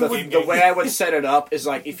like the way I would set it up is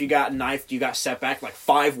like if you got knifed, you got set back like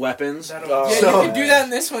 5 weapons. Yeah, So- you can do that in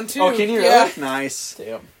this one too. Oh, can you Yeah. really? Nice.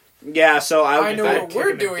 Damn. Yeah, so I know that what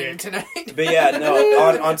we're kicking a doing dick. tonight. But yeah,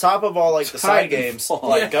 no. On top of all like the side games, Titanfall.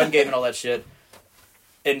 like Yeah. gun game and all that shit,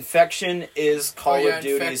 Infection is Call yeah, of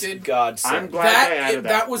Duty's Infected. godsend. I'm glad they added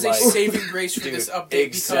That was Like, a saving grace for Dude, this update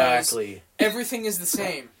exactly. because everything is the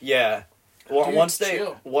same. Yeah. Well, Dude, once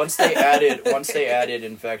chill. they added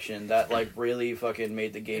Infection, that like really fucking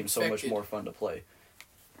made the game so much Infected. more fun to play.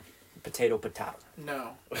 Potato.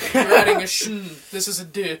 No, you're adding a shn. This is a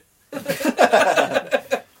di.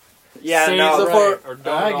 Yeah, Save no. the Right. right, or don't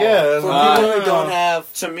I at all. guess. For people who don't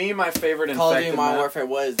have To me, my favorite Call of infected Duty Modern map- Warfare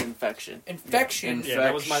was Infection. Infection. Yeah,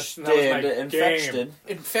 that was my game. infected.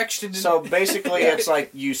 Infection. So basically, it's like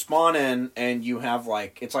you spawn in and you have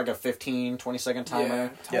like it's like a 15, 20-second timer, Yeah.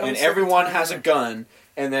 and 20-second everyone timer. has a gun.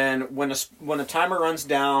 And then when a timer runs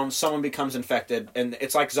down, someone becomes infected, and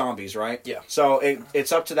it's like zombies, right? Yeah. So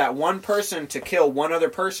it's up to that one person to kill one other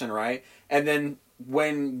person, right? And then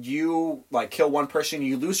when you like kill one person,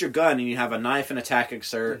 you lose your gun, and you have a knife and attack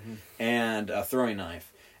exert and a throwing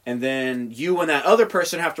knife. And then you and that other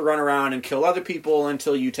person have to run around and kill other people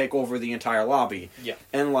until you take over the entire lobby. Yeah.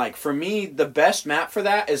 And like for me, the best map for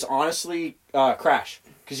that is honestly Crash,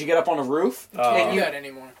 because you get up on a roof. Can't and do you, that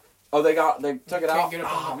anymore. oh, they took it Can't out. get up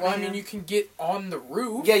Oh, on the, well, I man. mean, you can get on the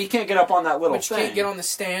roof. Yeah, you can't get up on that little But you thing. can't get on the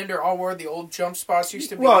stand or all where the old jump spots used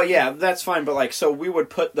to be. Well, yeah, that's fine, but like, so we would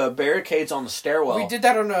put the barricades on the stairwell. We did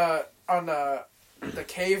that on the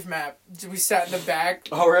cave map. We sat in the back.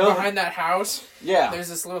 Oh, really? Behind that house. Yeah. There's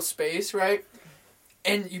this little space, right?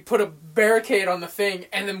 And you put a barricade on the thing,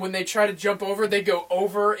 and then when they try to jump over, they go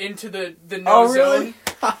over into the no Oh, really?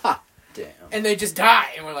 zone, Damn. and they just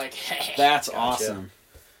die. And we're like, That's Gotcha. awesome.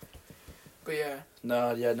 but yeah. No.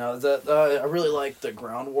 I really like the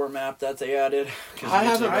ground war map that they added. 'Cause I you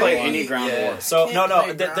haven't took played one- any ground yeah. war. So Can't no,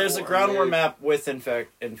 play there's a ground ground war. war map with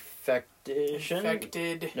infectation.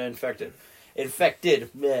 Infected.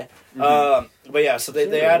 Meh. But yeah, so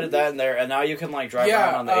they added that in there, and now you can like drive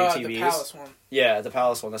around on the ATVs. the palace one. Yeah, the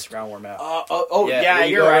Palace one. That's the ground war map. Yeah, where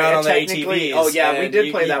you you're go right. around on the Technically- ATVs. oh, yeah, we and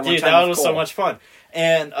did play that one dude, time that with was so Cole. much fun.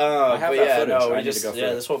 And have but that yeah, footage. no, I we need to just go through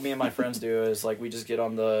it. that's what me and my friends do is like we just get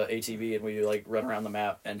on the ATV and we like run around the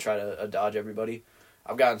map and try to dodge everybody.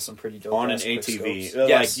 I've gotten some pretty dope On an ass quick ATV. scopes.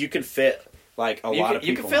 Like, you can fit like a lot of you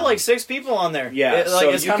people. can fit on like it. 6 people on there. Yeah, Like, so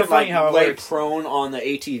it's you kind can of funny like how it lay works. prone on the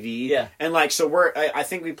ATV. Yeah. and like so I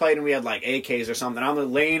think we played and we had like AKs or something.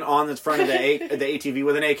 I'm laying on the front of the ATV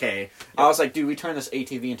with an AK. I was like, dude, we turned this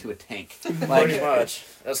ATV into a tank. Pretty Like, much.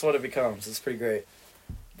 That's what it becomes. It's pretty great.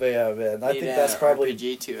 But yeah, man, I Need think a that's probably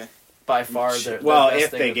RPG to it. by far the well, best if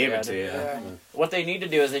thing they that gave it added. to you. Yeah. What they need to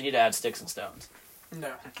do is they need to add sticks and stones.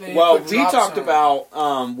 No. They Well, put we drop talked zone. about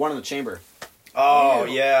one in the chamber, Oh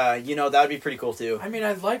Ew. yeah, that would be pretty cool too. I mean,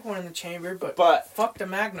 I'd like one in the chamber, but but fuck the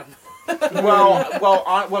Magnum.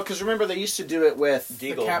 well, because remember they used to do it with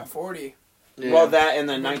The Deagle. Cap 40. well that in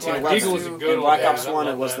the Black 1911. Deagle was a good in Black one. Ops Yeah, I 1, it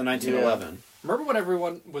love was that. the 1911. Remember when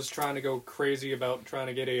everyone was trying to go crazy about trying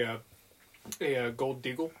to get a gold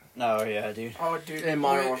deagle? Oh yeah, dude. Oh, dude. In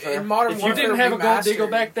Modern Warfare. In Modern If you Warfare didn't have a gold Remastered-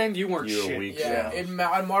 deagle back then, you weren't You were shit. weak. Yeah, in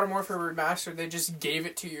Modern Warfare Remastered, they just gave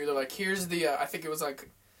it to you. They're like, here's the, I think it was like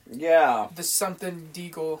Yeah, the something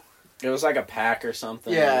deagle. it was like a pack or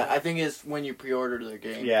something. Yeah, I think it's when you pre-order the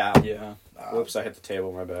game. Yeah. Yeah. Whoops, I hit the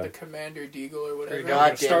table. My The bad. Commander Deagle or There whatever. you go. God I'm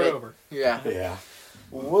gonna start damn it. over. Yeah. Yeah.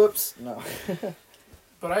 Whoops. No.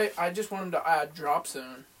 But I just want them to add Drop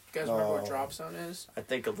Zone. You guys remember what Oh. Drop Zone is? I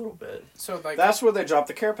think a little bit. So like That's where they dropped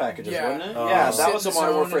the care packages, Yeah. wasn't it? Oh. Yeah, Sit that sit was in the the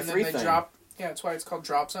Modern zone Warfare and then 3 they thing. drop. Yeah, that's why it's called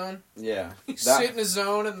Drop Zone. Yeah. You That- sit in the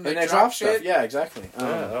zone and and they they drop stuff. shit. Yeah, exactly.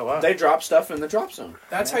 Oh wow. They drop stuff in the drop zone.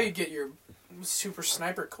 That's how you get your super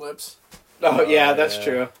sniper clips. Oh, yeah, Oh, that's yeah.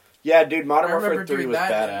 true. Yeah, dude, Modern I remember Warfare 3 doing was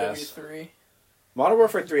that in badass. MW3. Modern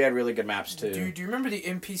Warfare 3 had really good maps, too. Dude, do you remember the the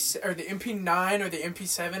MP9 or the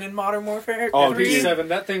MP7 in Modern Warfare? Oh, Three? dude. MP7,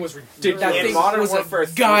 that thing was ridiculous. That in thing Modern was a Warfare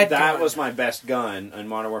 3, god that gun. was my best gun in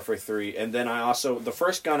Modern Warfare 3. And then I also, the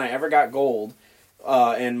first gun I ever got gold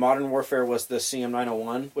and Modern Warfare was the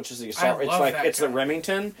CM901, which is the assault. It's love like that it's the gun.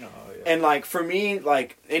 Remington. Oh, yeah. And like for me,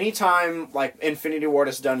 like anytime like Infinity Ward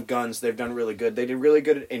has done guns, they've done really good. They did really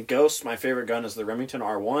good in Ghost. My favorite gun is the Remington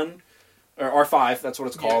R1 or R5. That's what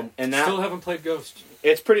it's called. And that Still haven't played Ghost.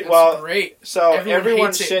 it's pretty That's well. great. So Everyone everyone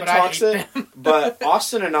hates it, shit but I talks hate it, but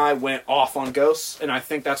Austin and I went off on Ghosts, and I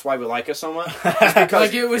think that's why we like it so much. It's because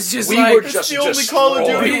Like it was just we like were just the only Call of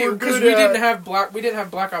destroyed. Duty we're because good we at. didn't have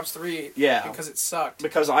Black Ops 3 Yeah, because it sucked.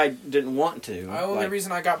 because I didn't want to. The only Like-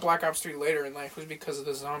 reason I got Black Ops 3 later in life was because of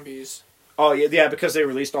the zombies. Oh yeah, because they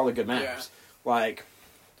released all the good maps. Yeah. Like,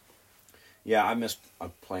 yeah, I miss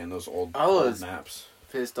playing those old I was- maps.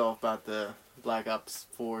 Pissed off about the Black Ops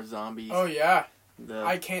 4 zombies. Oh yeah, The,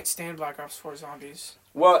 I can't stand Black Ops 4 zombies.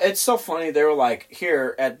 Well, it's so funny. They were like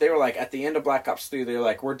at the end of Black Ops 3, they were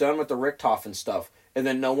like, we're done with the Richtofen stuff. And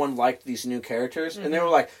then no one liked these new characters. And they were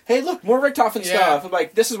like, hey, look, more Richtofen Yeah. stuff. I'm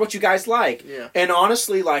like, this is what you guys like. Yeah. And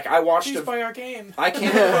honestly, like, I watched Please buy our game. I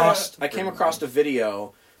came across a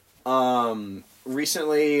video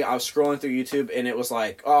recently. I was scrolling through YouTube, and it was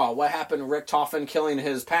like, oh, what happened to Richtofen killing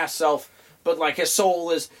his past self? But like his soul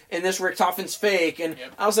is in this Richtofen's fake, and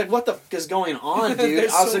Yep. I was like, "What the f is going on, dude?"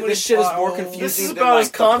 There's I was so like, many "This shit is plot more holes. confusing This is than about like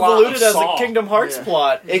as the plot convoluted of as Saw." the Kingdom Hearts Yeah.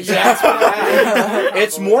 plot. Exactly.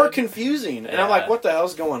 It's more confusing, and I'm like, Yeah. "What the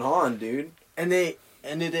hell's going on, dude?" and they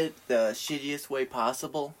ended it the shittiest way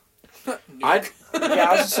possible. I was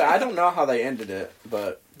just say, I don't know how they ended it,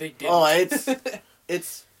 but They did. Oh,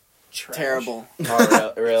 it's Trash. terrible.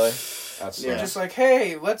 oh, really, that's Yeah. Just like,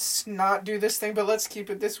 hey, let's not do this thing, but let's keep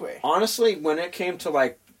it this way. honestly, when it came to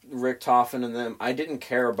like Richtofen and them, I didn't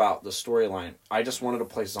care about the storyline. I just wanted to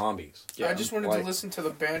play zombies. I just wanted like- to listen to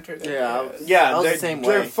the banter. That Yeah, he has. Yeah, I was they're, the same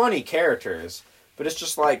they're way. funny characters, but it's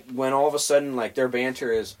just like when all of a sudden like their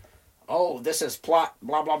banter is, oh, this is plot,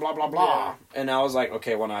 blah blah blah blah blah, and I was like,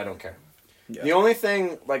 okay, well, no, I don't care. Yeah. The only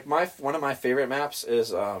thing, like one of my favorite maps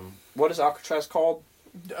is what is Alcatraz called?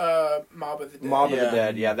 Mob of the Dead. Mob of Yeah. the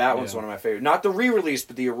Dead. Yeah, that one's Yeah. one of my favorite. Not the re-release,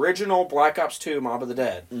 but the original Black Ops 2 Mob of the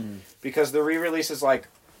Dead. Mhm. Because the re-release is like,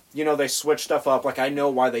 you know, they switch stuff up. Like, I know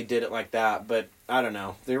why they did it like that, but I don't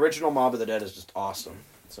know. The original Mob of the Dead is just awesome.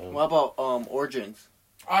 So What about Origins?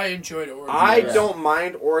 I enjoyed Origins. I Yeah. don't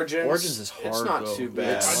mind Origins. Origins is It's hard, not though. too I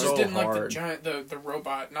bad. It's just so didn't like the hard. giant, the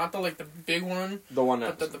robot, not the like the big one, The one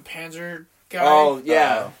but that... the Panzer guy. Oh,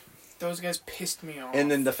 yeah. Those guys pissed me off. And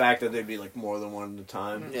then the fact that they'd be like more than one at a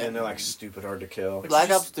time, Yeah. and they're like stupid hard to kill. Black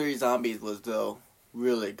just- Ops 3 Zombies was though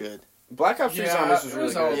really good. Black Ops 3 Zombies was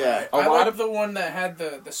really alright. good. Yeah. A I lot liked of the one that had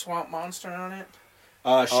the swamp monster on it.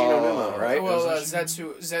 Shinonuma, right? Well, Wasn't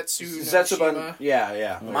Zetsu Zetsuban. Shima. Yeah,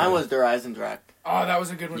 yeah. Mine was the Rising Drac. Oh, that was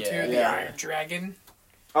a good one Yeah. too. The Yeah. Iron Dragon.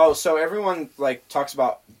 Oh, so everyone like talks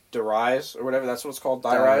about Darius or whatever. That's what it's called,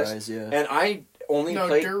 Darius. Yeah. And I only No,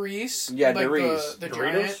 played. Darius. Yeah, like Darius. The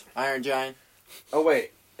Doritos? giant. Iron Giant. Oh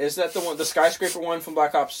wait, is that the one, the skyscraper one from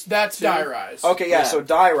Black Ops? That's 2? Die Rise. Okay, yeah. Yeah. So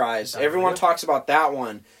Darius. Die Everyone Rise. talks about that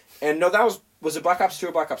one, and no, that was it Black Ops 2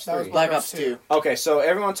 or Black Ops That was 3? Black Black Ops Ops 2. 2. Okay, so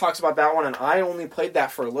everyone talks about that one, and I only played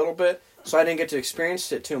that for a little bit, so I didn't get to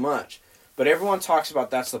experience it too much. But everyone talks about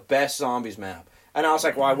that's the best zombies map. And I was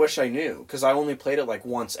like, well, I wish I knew, because I only played it like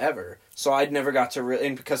once ever. So I'd never got to really,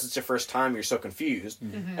 and because it's your first time, you're so confused.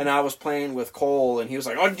 Mm-hmm. And I was playing with Cole, and he was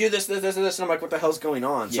like, oh, do this, this, this, and this. And I'm like, what the hell's going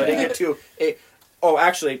on? So I Yeah. didn't get to it. Oh,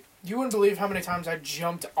 actually, You wouldn't believe how many times I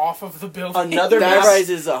jumped off of the building. another Die map, Rise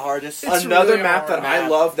is the hardest. It's another really map hard that I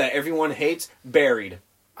map. love that everyone hates, Buried.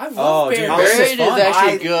 I love Oh, dude, Bears. Bears Buried is fun.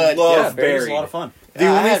 actually I good. love yeah, Buried is Buried. a lot of fun. The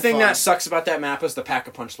Yeah, I only had thing fun. that sucks about that map is the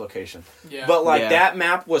Pack-a-Punch location. Yeah. But like Yeah. that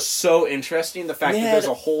map was so interesting. The fact They that had- there's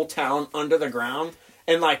a whole town under the ground,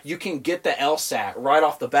 and like you can get the LSAT right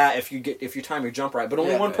off the bat if you time your jump right. But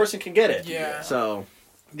only Yeah. one person can get it. Yeah. So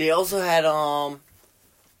They also had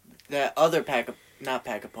that other Not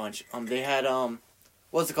Pack-a-Punch. They had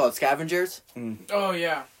what's it called? Scavengers. Oh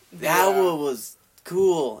yeah. That Yeah. one was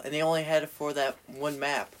cool, and they only had it for that one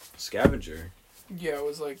map. Scavenger. Yeah, it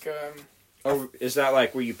was like Oh, is that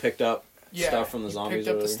like where you picked up yeah. stuff from the you zombies? Picked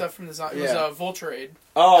up or the whatever? stuff from the zombies. It Yeah. was Voltrade.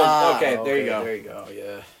 Oh, Ah, okay. There you go. There you go.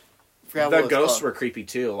 Yeah. Forgot The what it's ghosts called. were creepy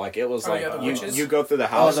too. Like it was Oh, like yeah, the you witches? you go through the Oh,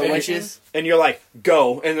 house the and, witches. and you're like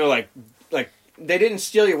go, and they're like they didn't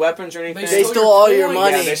steal your weapons or anything. They stole all your coins.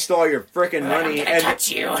 money. Yeah, they stole your freaking money, I'm gonna and touch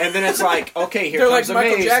you. and then it's like, okay, here They're comes like a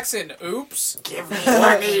Michael maze. Jackson. Oops. Give me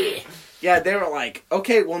money. Yeah, they were like,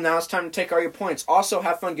 okay, well now it's time to take all your points. Also,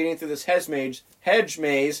 have fun getting through this hedge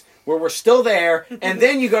maze where we're still there, and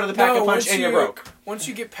then you go to the pack No, a punch once and you're you- broke. Once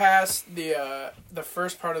you get past the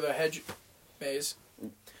first part of the hedge maze,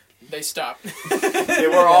 they stop. They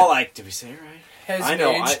were all like, did we say it right? Hez I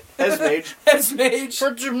know, Mage. Hez Mage. Hez Mage.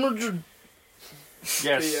 Yes.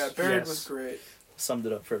 But yeah, Buried yes. was great. summed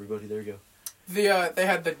it up for everybody. There you go. They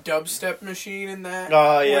had the dubstep machine in that.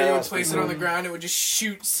 Oh, Where yeah, you would that's place it pretty on the ground, it would just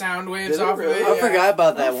shoot sound waves Did it off really? of it. I yeah. forgot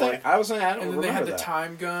about that one. I was saying, I don't And then they remember had the that.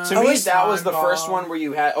 time gun. To me, the that was the time first bomb. one where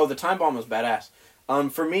you had. Oh, the time bomb was badass.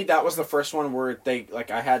 For me, that was the first one where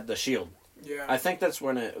I had the shield. Yeah. I think that's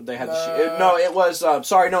when they had the shield. No, it was.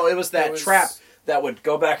 It was that trap that would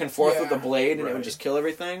go back and forth with the blade, and it would Right. just kill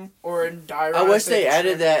everything. Or in Dire. I wish they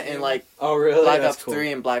added that in like Oh, really? Black That's Ops cool.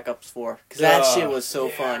 3 and Black Ops 4 because that Yeah. shit was so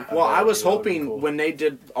Yeah. fun. Well, I was That would've been hoping cool. when they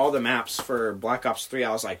did all the maps for Black Ops 3,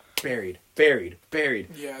 I was like, buried.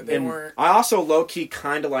 Yeah, they And weren't. I also low-key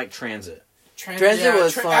kind of like Transit. Transit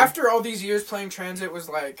was fun. After all these years playing Transit was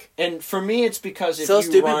like. And for me, it's because if So you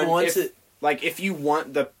stupid run, once if, it- like if you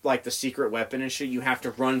want the secret weapon and shit, you have to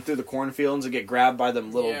run through the cornfields and get grabbed by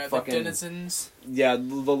them little Yeah, the fucking denizens. the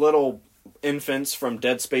little infants from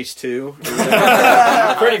Dead Space 2.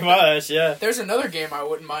 Pretty much, yeah. There's another game I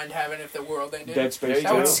wouldn't mind having if the world ended. Dead Space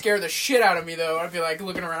That would 2. scare the shit out of me though. I'd be like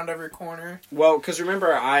looking around every corner. Well, because remember,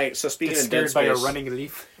 speaking Get of Dead scared by a Space, running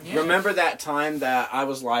leaf. Yeah. remember that time that I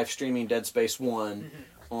was live streaming Dead Space 1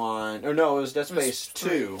 on, or no, it was Dead It was Space 2.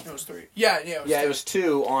 3. It was 3. Yeah. Yeah, it was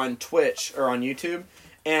 2 on Twitch or on YouTube.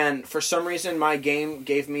 And for some reason, my game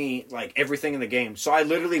gave me like everything in the game. So I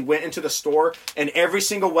literally went into the store, and every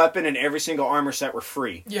single weapon and every single armor set were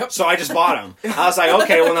free. Yep. So I just bought them. I was like,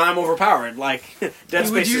 okay, well now I'm overpowered. Like Dead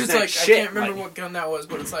You would Space use is that like shit. I can't remember like- what gun that was,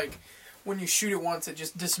 but it's like when you shoot it once, it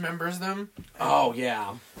just dismembers them. Oh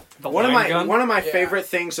yeah. The One of line gun? my Yeah. favorite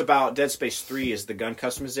things about Dead Space 3 is the gun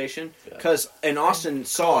customization. Because and Austin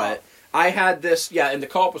saw it. I had this, and the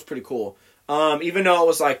co-op was pretty cool. Even though it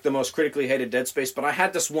was like the most critically hated Dead Space, but I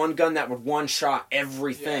had this one gun that would one-shot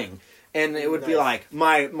everything. And it would be like,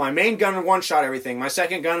 my main gun would one-shot everything, my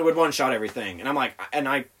second gun would one-shot everything. And I'm like, and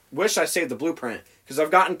I wish I saved the blueprint, because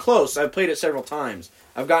I've gotten close, I've played it several times.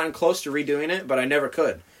 I've gotten close to redoing it, but I never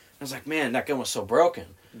could. I was like, man, that gun was so broken.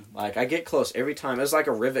 Like, I get close every time. It was like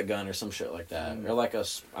a rivet gun or some shit like that. Or like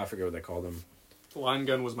I forget what they called them. Line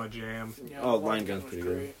gun was my jam. Yeah, Oh, the line gun gun's was pretty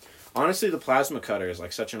great. good. Honestly, the plasma cutter is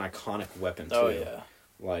like such an iconic weapon too. Oh, yeah.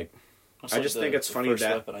 Like That's I like just think it's the funny first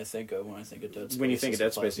that- weapon I think of when I think of Dead Space. When you think of is Dead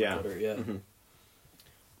the Space, plasma yeah. cutter, yeah. Mhm.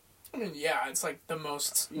 I mean, yeah, it's like the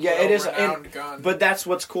most Yeah, it is, well-renowned gun. But that's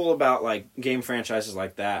what's cool about like game franchises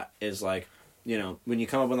like that is like, you know, when you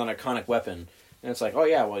come up with an iconic weapon, and it's like, oh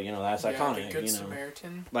yeah, well, you know, that's yeah, iconic. the Good You know,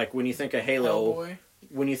 Samaritan, like when you think of Halo, Hellboy.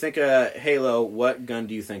 when you think of Halo, what gun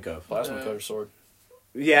do you think of? Plasma Uh, cutter sword.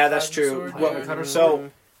 Yeah, that's Plasma true. sword, Well, yeah. Mm-hmm.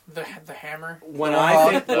 so The hammer. when The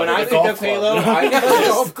I think golf of club. Halo,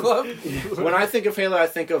 Golf club. when I think of Halo, I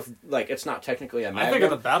think of like it's not technically a Magnum, I think of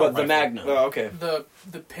the battle but the rifle. Magnum, Oh, okay. The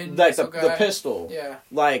pin like the missile guy. pistol. Yeah.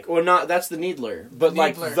 Like, or not, that's the Needler. But,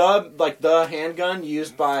 Needler. the handgun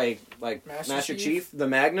used by, like, Master Master Chief? Chief, the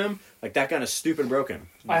Magnum, like, that gun is stupid broken.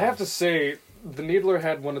 I have to say, the Needler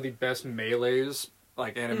had one of the best melees,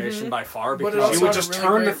 like animation by far, But it because also you would had a just really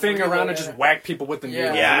turn the great thing reload around and in just it. whack people with the Yeah.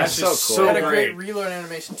 needle. Yeah, That's it's just so cool. It had a so great great. reload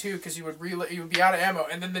animation too, because you would reload, you would be out of ammo,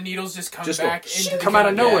 and then the needles just come Just go, back into the Come out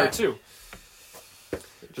of gun. nowhere Yeah. too.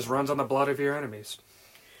 It just runs on the blood of your enemies.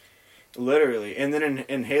 Literally. And then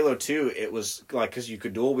in Halo 2, it was, like, because you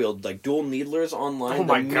could dual wield, like, dual Needlers online. Oh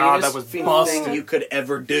my the God, that meanest was thing busted. you could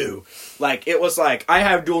ever do. Like, it was like, I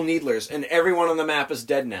have dual Needlers, and everyone on the map is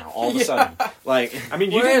dead now, all of a sudden. Like... I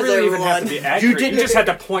mean, you Where didn't is really even have to everyone? be accurate. You didn't- just had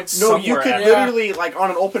to point No, somewhere you could at it. literally, like,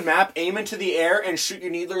 on an open map, aim into the air and shoot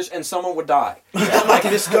your Needlers, and someone would die. I'm like,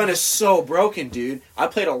 this gun is so broken, dude. I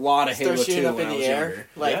played a lot of Halo Start 2 shooting up when in I the was air. younger.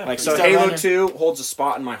 Yeah. Like, you so start Halo running. 2 holds a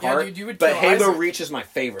spot in my Yeah, heart, dude, you would but kill Halo Isaac. Reach is my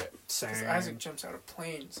favorite. Same. Isaac jumps out of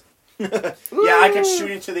planes. Yeah, I could shoot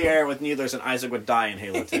into the air with Needlers, and Isaac would die in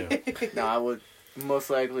Halo 2. No, I would most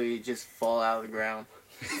likely just fall out of the ground.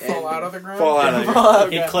 Fall out of the ground. Fall out of the Fall out of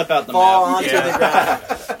the He'd ground. clip out the Fall map. onto Yeah.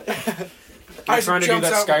 the ground. You're Isaac trying to do jumps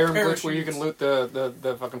that out with Skyrim glitch where you parachutes. can loot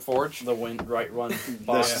the fucking forge. The right one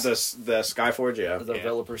box. the Skyforge, yeah. The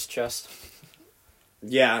developer's chest.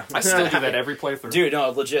 Yeah. I still do that every playthrough. Dude, no,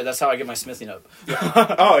 legit. That's how I get my smithing up.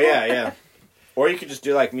 Oh, yeah, yeah. Or you could just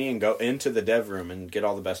do like me and go into the dev room and get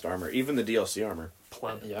all the best armor, even the DLC armor.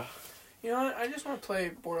 Pleb. Yeah. You know what? I just want to play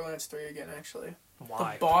Borderlands 3 again, actually.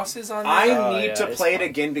 Why? The bosses on there. I Oh, need yeah, to it's play it fun.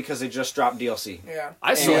 again because they just dropped DLC. Yeah.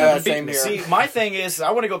 I still Yeah, haven't same beaten here. it. See, my thing is,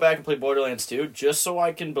 I want to go back and play Borderlands 2 just so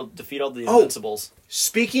I can defeat all the Oh. Invincibles.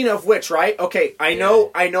 Speaking of which, right? Okay, I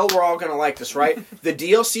know we're all gonna like this, right? The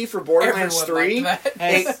DLC for Borderlands Everyone 3,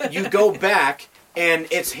 liked that. you go back and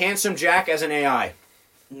it's Handsome Jack as an AI.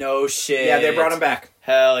 No shit. Yeah, they brought him back.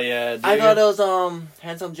 Hell yeah, dude. I thought it was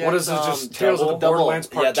Handsome Jack's. What is it? Just Tales of the Double. Borderlands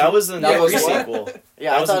Part Yeah, 2? that was in the That was pre-sequel.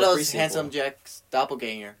 Yeah, That I was thought in it the was pre-sequel. Handsome Jack's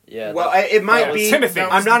doppelganger. Yeah, Well, it might Yeah, be. Timothy.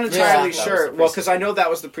 I'm not entirely Yeah. sure. That was the Well, because I know that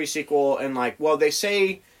was the prequel, and like, well, they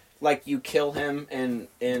say like you kill him in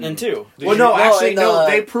and 2. Well, no, actually, in no.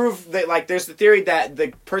 the- They prove that like there's the theory that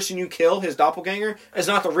the person you kill, his doppelganger, is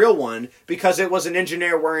not the real one because it was an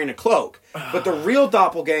engineer wearing a cloak. But the real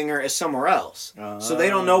doppelganger is somewhere else, so they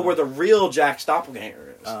don't know where the real Jack's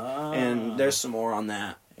doppelganger is. And there's some more on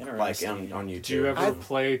that, like on YouTube. Do you ever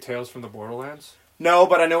play Tales from the Borderlands? No,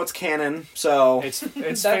 but I know it's canon, so It's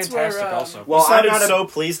That's fantastic. where, Also, well, You I'm sounded not a, so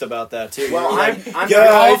pleased about that too. well, You're like, I'm yeah,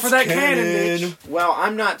 all it's for that canon. bitch. Well,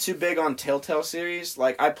 I'm not too big on Telltale series.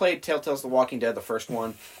 Like, I played Telltale's The Walking Dead, the first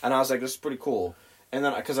one, and I was like, this is pretty cool. And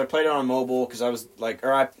then, because I played it on mobile, because I was like,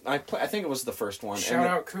 or I think it was the first one. Shout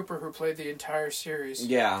out Cooper who played the entire series.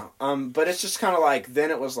 Yeah, but it's just kind of like, then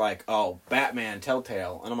it was like, oh, Batman,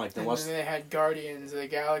 Telltale. And I'm like, then And what's... then they had Guardians of the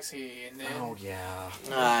Galaxy, and then Oh, yeah.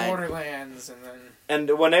 Alright. Borderlands, and then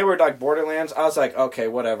And when they were like Borderlands, I was like, okay,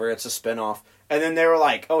 whatever, it's a spin-off. And then they were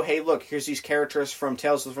like, oh, hey, look, here's these characters from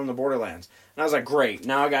Tales from the Borderlands. And I was like, great,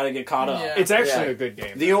 now I gotta get caught up. Yeah. it's actually Yeah. a good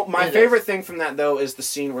game. My It favorite thing from that, though, is the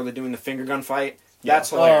scene where they're doing the finger gun fight.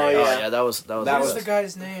 That's hilarious. Oh, Oh yeah, that was That what was was- the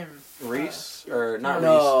guy's name? Reese? Or not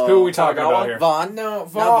No. Who are we talking about here? Vaughn. No,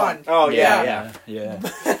 Vaughn. Reese? Oh, yeah. yeah.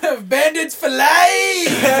 Bandits for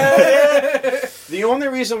life. The only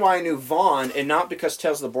reason why I knew Vaughn, and not because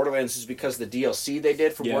Tales of the Borderlands, is because the DLC they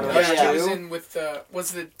did for Yeah. Borderlands He was 2. in with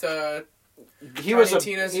was it He was Tiny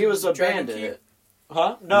Tina's he was a Dragon bandit.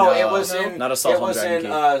 Huh? No, No, it was no. in Not Assault it on was Dragon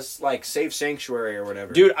in Keep. like Save Sanctuary or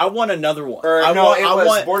whatever. Dude, I want another one. Or I no, want, it I was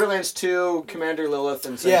want, Borderlands 2, Commander Lilith,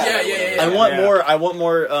 and Yeah. Sanctuary, Yeah, whatever. yeah, I yeah. want Yeah. more. I want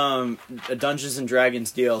more Dungeons and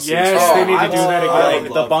Dragons DLC. Yes, Oh, they need to I do that love- again. I Like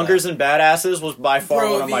the love bunkers and badasses was by far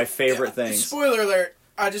Bro, one of my favorite things. Spoiler alert!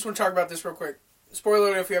 I just want to talk about this real quick. Spoiler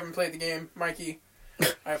alert if you haven't played the game, Mikey.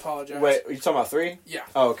 I apologize. Wait, you talking about 3? Yeah.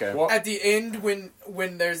 Oh, okay. Well, At the end, when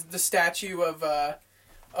there's the statue of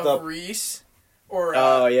The- Reese, or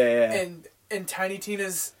Oh yeah. and Tiny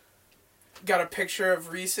Tina's got a picture of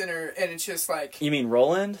Reese in her, and it's just like You mean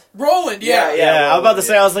Roland? Roland. Yeah. Yeah. I was about to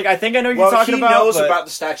say. yeah. I was like, I think I know what Well, you're talking he about. knows but- about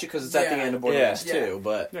the statue because it's at the Yeah. end of Borderlands Yeah. 2,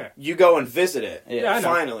 but Yeah. you go and visit it. Yeah, I know.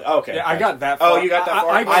 Finally. Okay. yeah, I got that. Oh, Far. you got that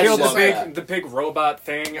far? I I killed love that. the big robot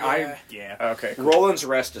thing. Yeah. Okay. Roland's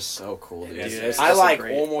Rest is so cool, dude. It is. I It's just a like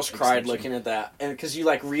great almost cried extension. looking at that, and because you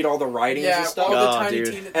like read all the writings Yeah, and stuff, all the Oh, Tiny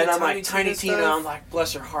dude. Tina, and the I'm like Tiny Tina. stuff. I'm like,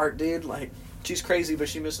 bless her heart, dude. Like she's crazy, but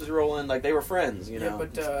she misses Roland. Like they were friends, you know. Yeah,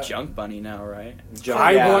 but Junk Bunny now, right?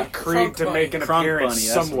 I Yeah. want Creed to Crunk make an Bunny. appearance Crunk Bunny,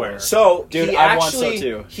 that's somewhere. the word. So Dude, he I actually, want so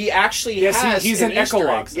too. He actually Yes, has he's an Easter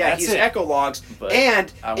Echologs. egg. Yeah, That's he's it. Echologs, But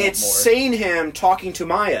and I want it's more. saying him talking to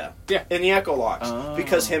Maya. Yeah. In the Echologs, Oh.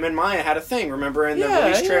 because him and Maya had a thing. Remember in the Yeah,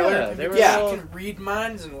 release trailer? yeah, they were Yeah. all- She can read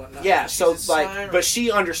minds and whatnot. Yeah, She's so a siren. like, but she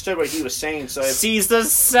understood what he was saying. So if, She's the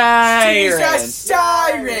She's siren. a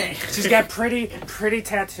siren. She's got pretty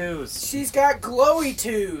tattoos. She's got glowy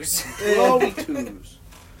twos. glowy twos.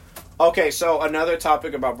 Okay, so another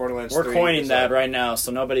topic about Borderlands. We're 3 coining is, that right now,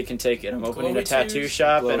 so nobody can take it. I'm opening a Glowy tattoo twos?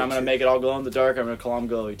 shop, Glowy and I'm gonna twos. make it all glow in the dark. I'm gonna call them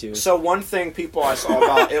glowy too. So one thing people I saw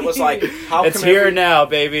about it was like how It's come here every- now,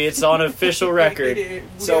 baby. It's on official record.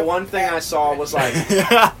 So one thing I saw was like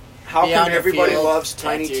how Beyond come the everybody field, loves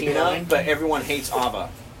Tiny that's your Tina, going. but everyone hates Ava.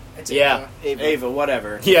 Yeah. Ava,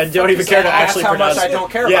 whatever. Yeah, don't even care to That's actually how much pronounce. I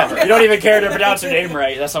don't care Yeah, about her. you don't even care to pronounce her name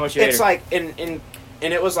right. That's how much you hate It's her. like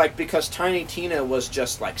and it was like because Tiny Tina was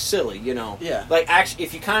just like silly, you know. Yeah. Like actually,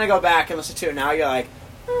 if you kind of go back and listen to it now, you're like,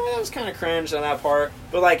 that was kind of cringe on that part.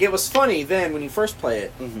 But like, it was funny then when you first play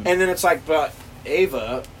it, Mhm. and then it's like, but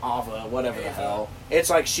Ava, whatever the hell, it's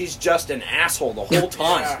like she's just an asshole the whole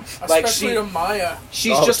time. Yeah, Like especially to Maya.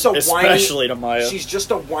 she's Oh, just a whiny. especially to Maya. She's just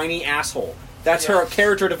a whiny asshole. That's Yeah. her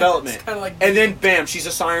character development. It's kind of like And then bam, she's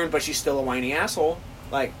a siren, but she's still a whiny asshole.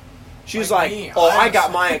 Like. She was Like like, me, "Oh, I'm I a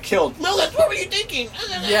got siren." Maya killed." Lilith, what were you thinking?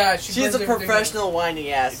 yeah, she She's burns a everything professional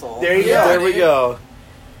whiny asshole. There you Yeah, go. there we dude. go.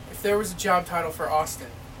 If there was a job title for Austin,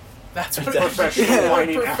 that's what Professional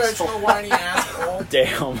whiny professional asshole. whiny asshole.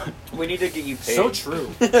 Damn. We need to get you paid. So true.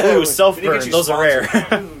 Ooh, self We need to burn. get you Those are rare.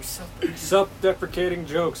 Ooh, something. Self-deprecating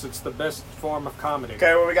jokes. It's the best form of comedy.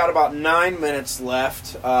 Okay, well, we got about 9 minutes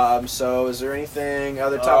left. So, is there anything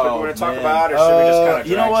other topic we want to talk about, or should we just kind of?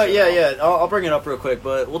 You know what? Yeah. I'll bring it up real quick,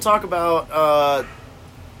 but we'll talk about.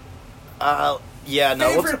 Yeah, no.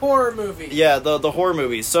 Favorite horror movie? Yeah, the horror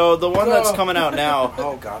movies. So the one that's Oh. coming out now.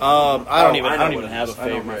 Oh God. I don't Oh, even. I know don't what even it have a is. I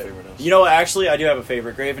know what my favorite. favorite is. You know what? Actually, I do have a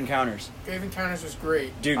favorite. Grave Encounters. Grave Encounters was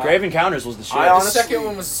great. Dude, I- Grave Encounters was the shit. I The honestly- second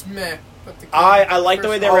one was meh. But the I like the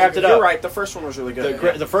way they Oh, wrapped it you're up. right. The first one was really good.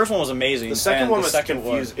 The first one was amazing. The second and one the was second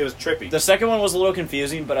confused. It was trippy. The second one was a little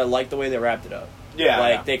confusing, but I like the way they wrapped it up. Yeah,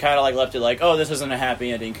 like yeah. they kind of like left it like, oh, this isn't a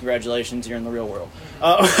happy ending. Congratulations, you're in the real world.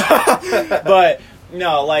 But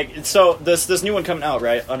no, like so this new one coming out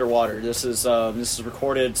right, Underwater. This is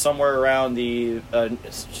recorded somewhere around the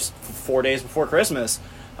it's just 4 days before Christmas,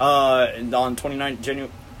 on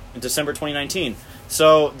December 2019.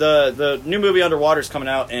 So the new movie Underwater is coming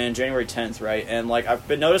out in January 10th, right? And like I've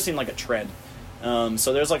been noticing like a trend.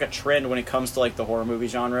 So there's like a trend when it comes to like the horror movie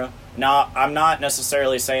genre. Now, I'm not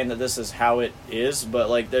necessarily saying that this is how it is, but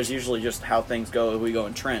like there's usually just how things go. We go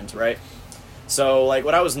in trends, right? So like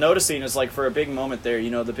what I was noticing is like for a big moment there,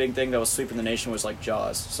 the big thing that was sweeping the nation was like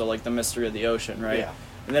Jaws. So like the mystery of the ocean, right? Yeah.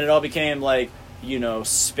 And then it all became like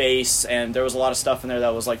space, and there was a lot of stuff in there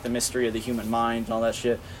that was like the mystery of the human mind and all that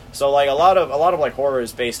shit. So like a lot of like horror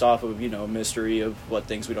is based off of mystery of what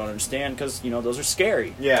things we don't understand, because those are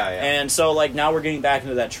scary. Yeah. And so like now we're getting back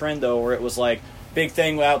into that trend though, where it was like big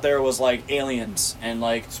thing out there was like aliens and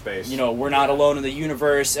like Space. we're not alone in the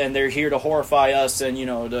universe, and they're here to horrify us and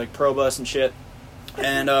to like probe us and shit.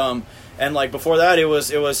 And like before that, it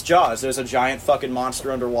was Jaws. There's a giant fucking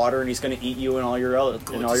monster underwater, and he's gonna eat you and all your relatives.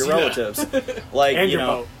 Like And your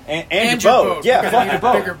boat. and your boat. Yeah, You're fuck gonna your need a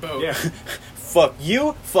boat. bigger boat. Yeah. Fuck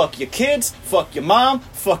you. Fuck your kids. Fuck your mom.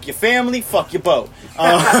 Fuck your family. Fuck your boat.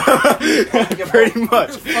 Pretty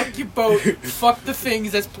much. Fuck your boat. Fuck the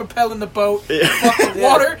things that's propelling the boat. Fuck the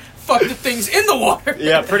water. Fuck the things in the water.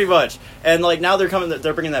 Yeah, pretty much. And like now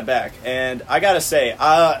they're bringing that back, and I gotta say,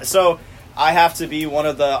 so I have to be one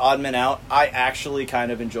of the odd men out. I actually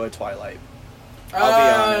kind of enjoy Twilight.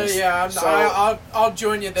 I'll be honest. Yeah, I'll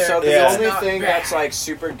join you there. So the Yeah. only It's not thing bad. that's like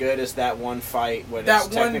super good is that one fight when that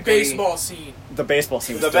it's one technically- baseball scene. The baseball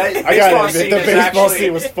scene was The dope. ba- I gotta baseball admit, scene the is baseball actually-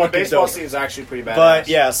 scene was the fucking baseball dope. scene is actually pretty badass. But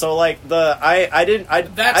yeah, so like I didn't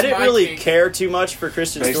That's my really king. care too much for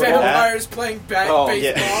Christian Stewart. in that. Vampires playing Oh,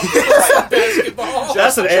 yeah. baseball. Basketball.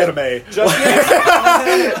 That's an anime. Just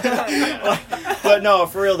But no,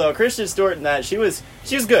 for real though, Kristen Stewart in that, she was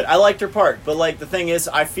good. I liked her part. But like the thing is,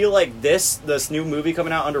 I feel like this new movie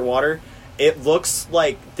coming out, Underwater, it looks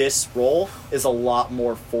like this role is a lot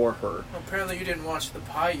more for her. Apparently, you didn't watch the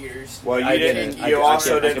Pie Eaters. well, you I didn't. didn't. You I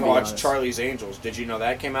also can didn't be watch honest. Charlie's Angels. Did you know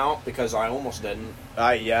that came out? Because I almost didn't.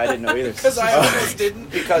 I didn't know either. Because I almost didn't.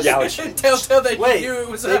 Because Telltale that Wait, you knew it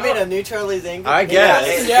was they out. made a new Charlie's Angels? I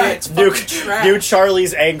guess. Yeah, it's New, fucking trash. new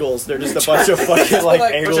Charlie's angles. They're just a bunch of fucking like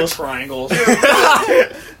Like, bunch of angles. triangles.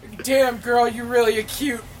 Damn, girl, you really are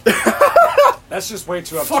cute. That's just way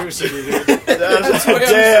too Fuck obtuse of you, dude. That's what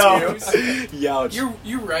Damn. I'm saying. Youch.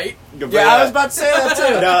 You right. Yeah, I was about to say that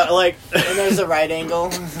too. No, like And there's a right angle.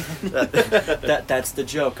 that's the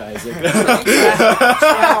joke, Isaac.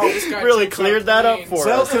 Wow, this guy Really jumps cleared off that up planes. for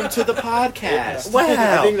us. Welcome to the podcast.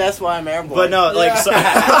 I think that's why I'm airborne. But no, like so,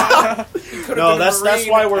 He could've no, been a that's Marine.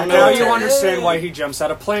 why we're Now you military. understand why he jumps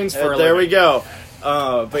out of planes for a There we living. go.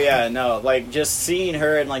 But yeah, no, like just seeing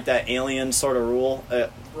her in like that alien sort of role.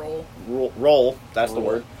 That's the Role.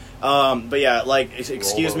 word. But yeah, like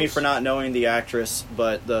excuse me Rolos. for not knowing the actress,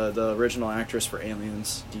 but the original actress for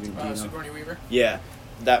Aliens. Do you know? Sigourney Weaver. Yeah,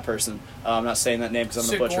 that person. I'm not saying that name because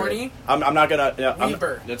I'm gonna butcher it. Sigourney I'm not gonna.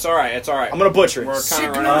 Weaver. It's all right. It's all right. I'm gonna butcher it. We're kind of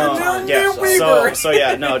Sigourney running out of time. Weaver. So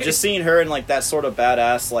yeah, no, just seeing her in like that sort of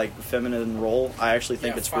badass like feminine role, I actually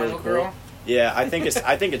think it's really Final cool. Girl. Yeah, I think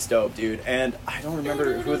it's dope, dude. And I don't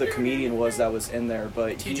remember who the comedian was that was in there,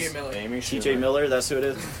 but T.J. Miller. Amy T.J. Schumer. Miller, that's who it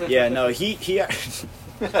is. Yeah, no, he Amy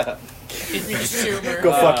Schumer.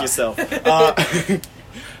 go fuck yourself.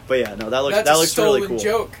 But yeah, no, that That's looks a stolen really cool.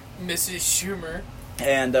 joke, Mrs. Schumer.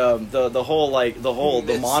 And the whole like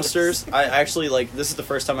the monsters. I actually like this is the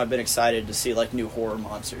first time I've been excited to see like new horror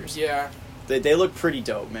monsters. Yeah. They look pretty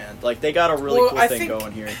dope, man. Like they got a really Well, cool I thing think-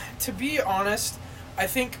 going here. To be honest, I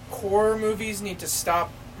think horror movies need to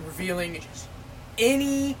stop revealing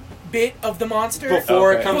any bit of the monster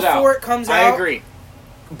Before Okay. it comes out. Before it comes I out. agree.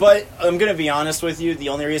 But I'm gonna be honest with you. The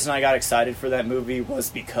only reason I got excited for that movie was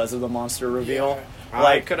because of the monster reveal. I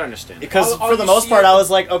Like, could understand. because All for the you most see part, is- I was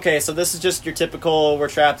like, okay, so this is just your typical we're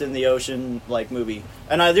trapped in the ocean like movie,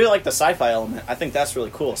 and I do like the sci-fi element. I think that's really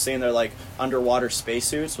cool. Seeing their like underwater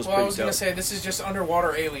spacesuits was Well, I pretty was dope. gonna say this is just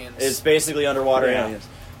underwater aliens. It's basically underwater Yeah. aliens.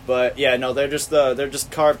 But yeah, no, they're just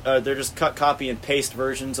cut, copy, and paste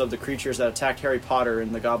versions of the creatures that attacked Harry Potter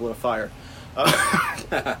in the Goblet of Fire.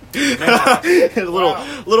 A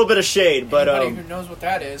little bit of shade, but Anybody who knows what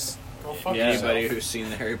that is. Go fuck Yeah. yourself. Anybody who's seen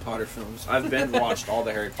the Harry Potter films, I've been watched all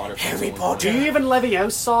the Harry Potter films. Harry at one Potter. point. Do you even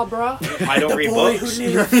Leviosa, bro? I don't read boy books. who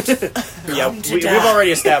lived. Yeah, Come to we've die.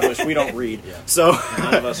 already established we don't read. Yeah. So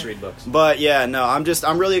None of us read books. But yeah, no, I'm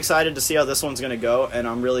really excited to see how this one's gonna go, and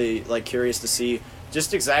I'm really like curious to see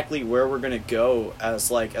just exactly where we're gonna go as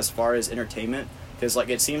far as entertainment, because like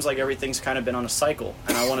it seems like everything's kind of been on a cycle,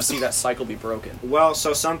 and I want to see that cycle be broken. Well,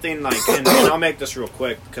 so something like, and I'll make this real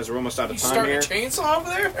quick because we're almost out of You time starting here. a chainsaw over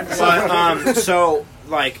there? But so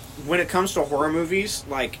like when it comes to horror movies,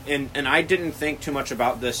 like and I didn't think too much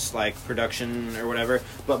about this like production or whatever,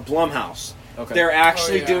 but Blumhouse. Okay. They're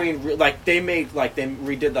actually Oh, yeah. doing like they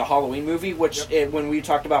redid the Halloween movie, which when we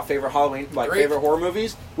talked about favorite Halloween Great. favorite horror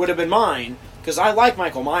movies would have been mine because I like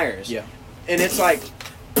Michael Myers. Yeah. And it's like,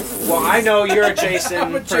 well, I know you're a Jason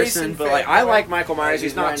I'm a person, Jason but fan, like I boy. like Michael Myers.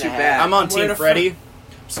 He's not wearing too a hat. bad. I'm on Where Team the Freddy.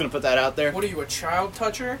 Just gonna put that out there. What are you, a child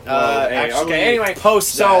toucher? Hey, Actually, okay, anyway,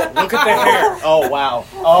 post so that. Look at the hair. Oh wow.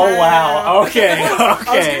 Oh wow. Okay. I was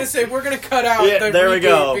Okay. gonna say we're gonna cut out Yeah, the there we reboot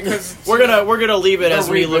go. because We're gonna leave it The as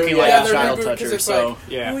me reboot, looking yeah. like Yeah, a the child reboot, 'cause toucher. it's So like,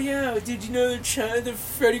 Yeah. oh yeah, did you know that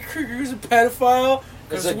Freddy Krueger was a pedophile?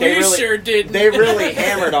 Because It's like we they really- sure didn't. they really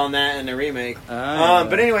hammered on that in the remake. Ah.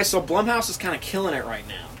 But anyway, so Blumhouse is kind of killing it right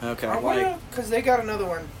now. okay. Because they got another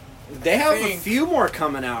one. They have a think. few more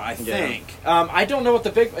coming out, I Yeah. think. I don't know what the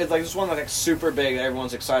big like. This one like super big that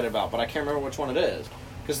everyone's excited about, but I can't remember which one it is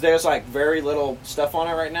because there's like very little stuff on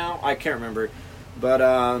it right now. I can't remember, but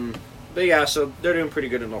yeah, so they're doing pretty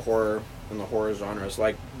good in the horror genres.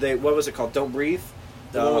 Like what was it called? Don't Breathe,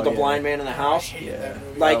 the one Oh, with the yeah. blind man in the I house. hated that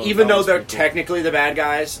movie. Like That even though was they're pretty cool. technically the bad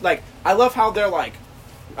guys, like I love how they're like.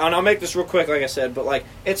 And I'll make this real quick, like I said, but like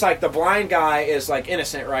it's like the blind guy is like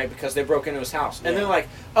innocent, right? Because they broke into his house, and Yeah. then like,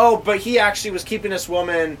 oh, but he actually was keeping this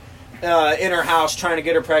woman in her house trying to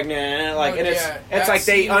get her pregnant, and like, Oh, and yeah. it's That like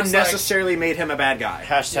they scene was, unnecessarily made him a bad guy.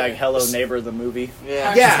 Hashtag Yeah. Hello Neighbor the movie.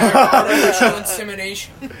 Yeah. Yeah. Artificial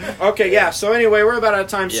insemination. Okay, yeah. So anyway, we're about out of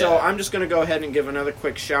time, so Yeah. I'm just gonna go ahead and give another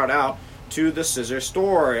quick shout out to the Scissor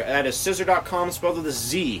Store. That is scissor.com spelled with a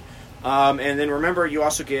Z. And then remember, you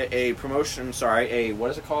also get a promotion. Sorry, what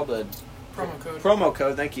is it called? Promo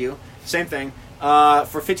code, thank you. Same thing.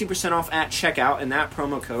 For 15% off at checkout, and that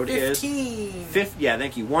promo code 15. is yeah,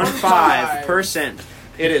 thank you. 15%.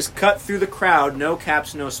 It is cut through the crowd, no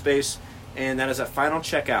caps, no space, and that is at final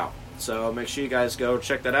checkout. So make sure you guys go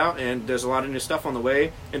check that out, and there's a lot of new stuff on the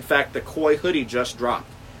way. In fact, the Koi hoodie just dropped,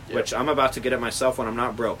 which I'm about to get it myself when I'm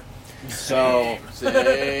not broke. So,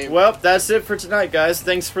 Same. Well, that's it for tonight, guys.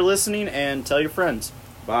 Thanks for listening, and tell your friends.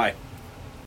 bye.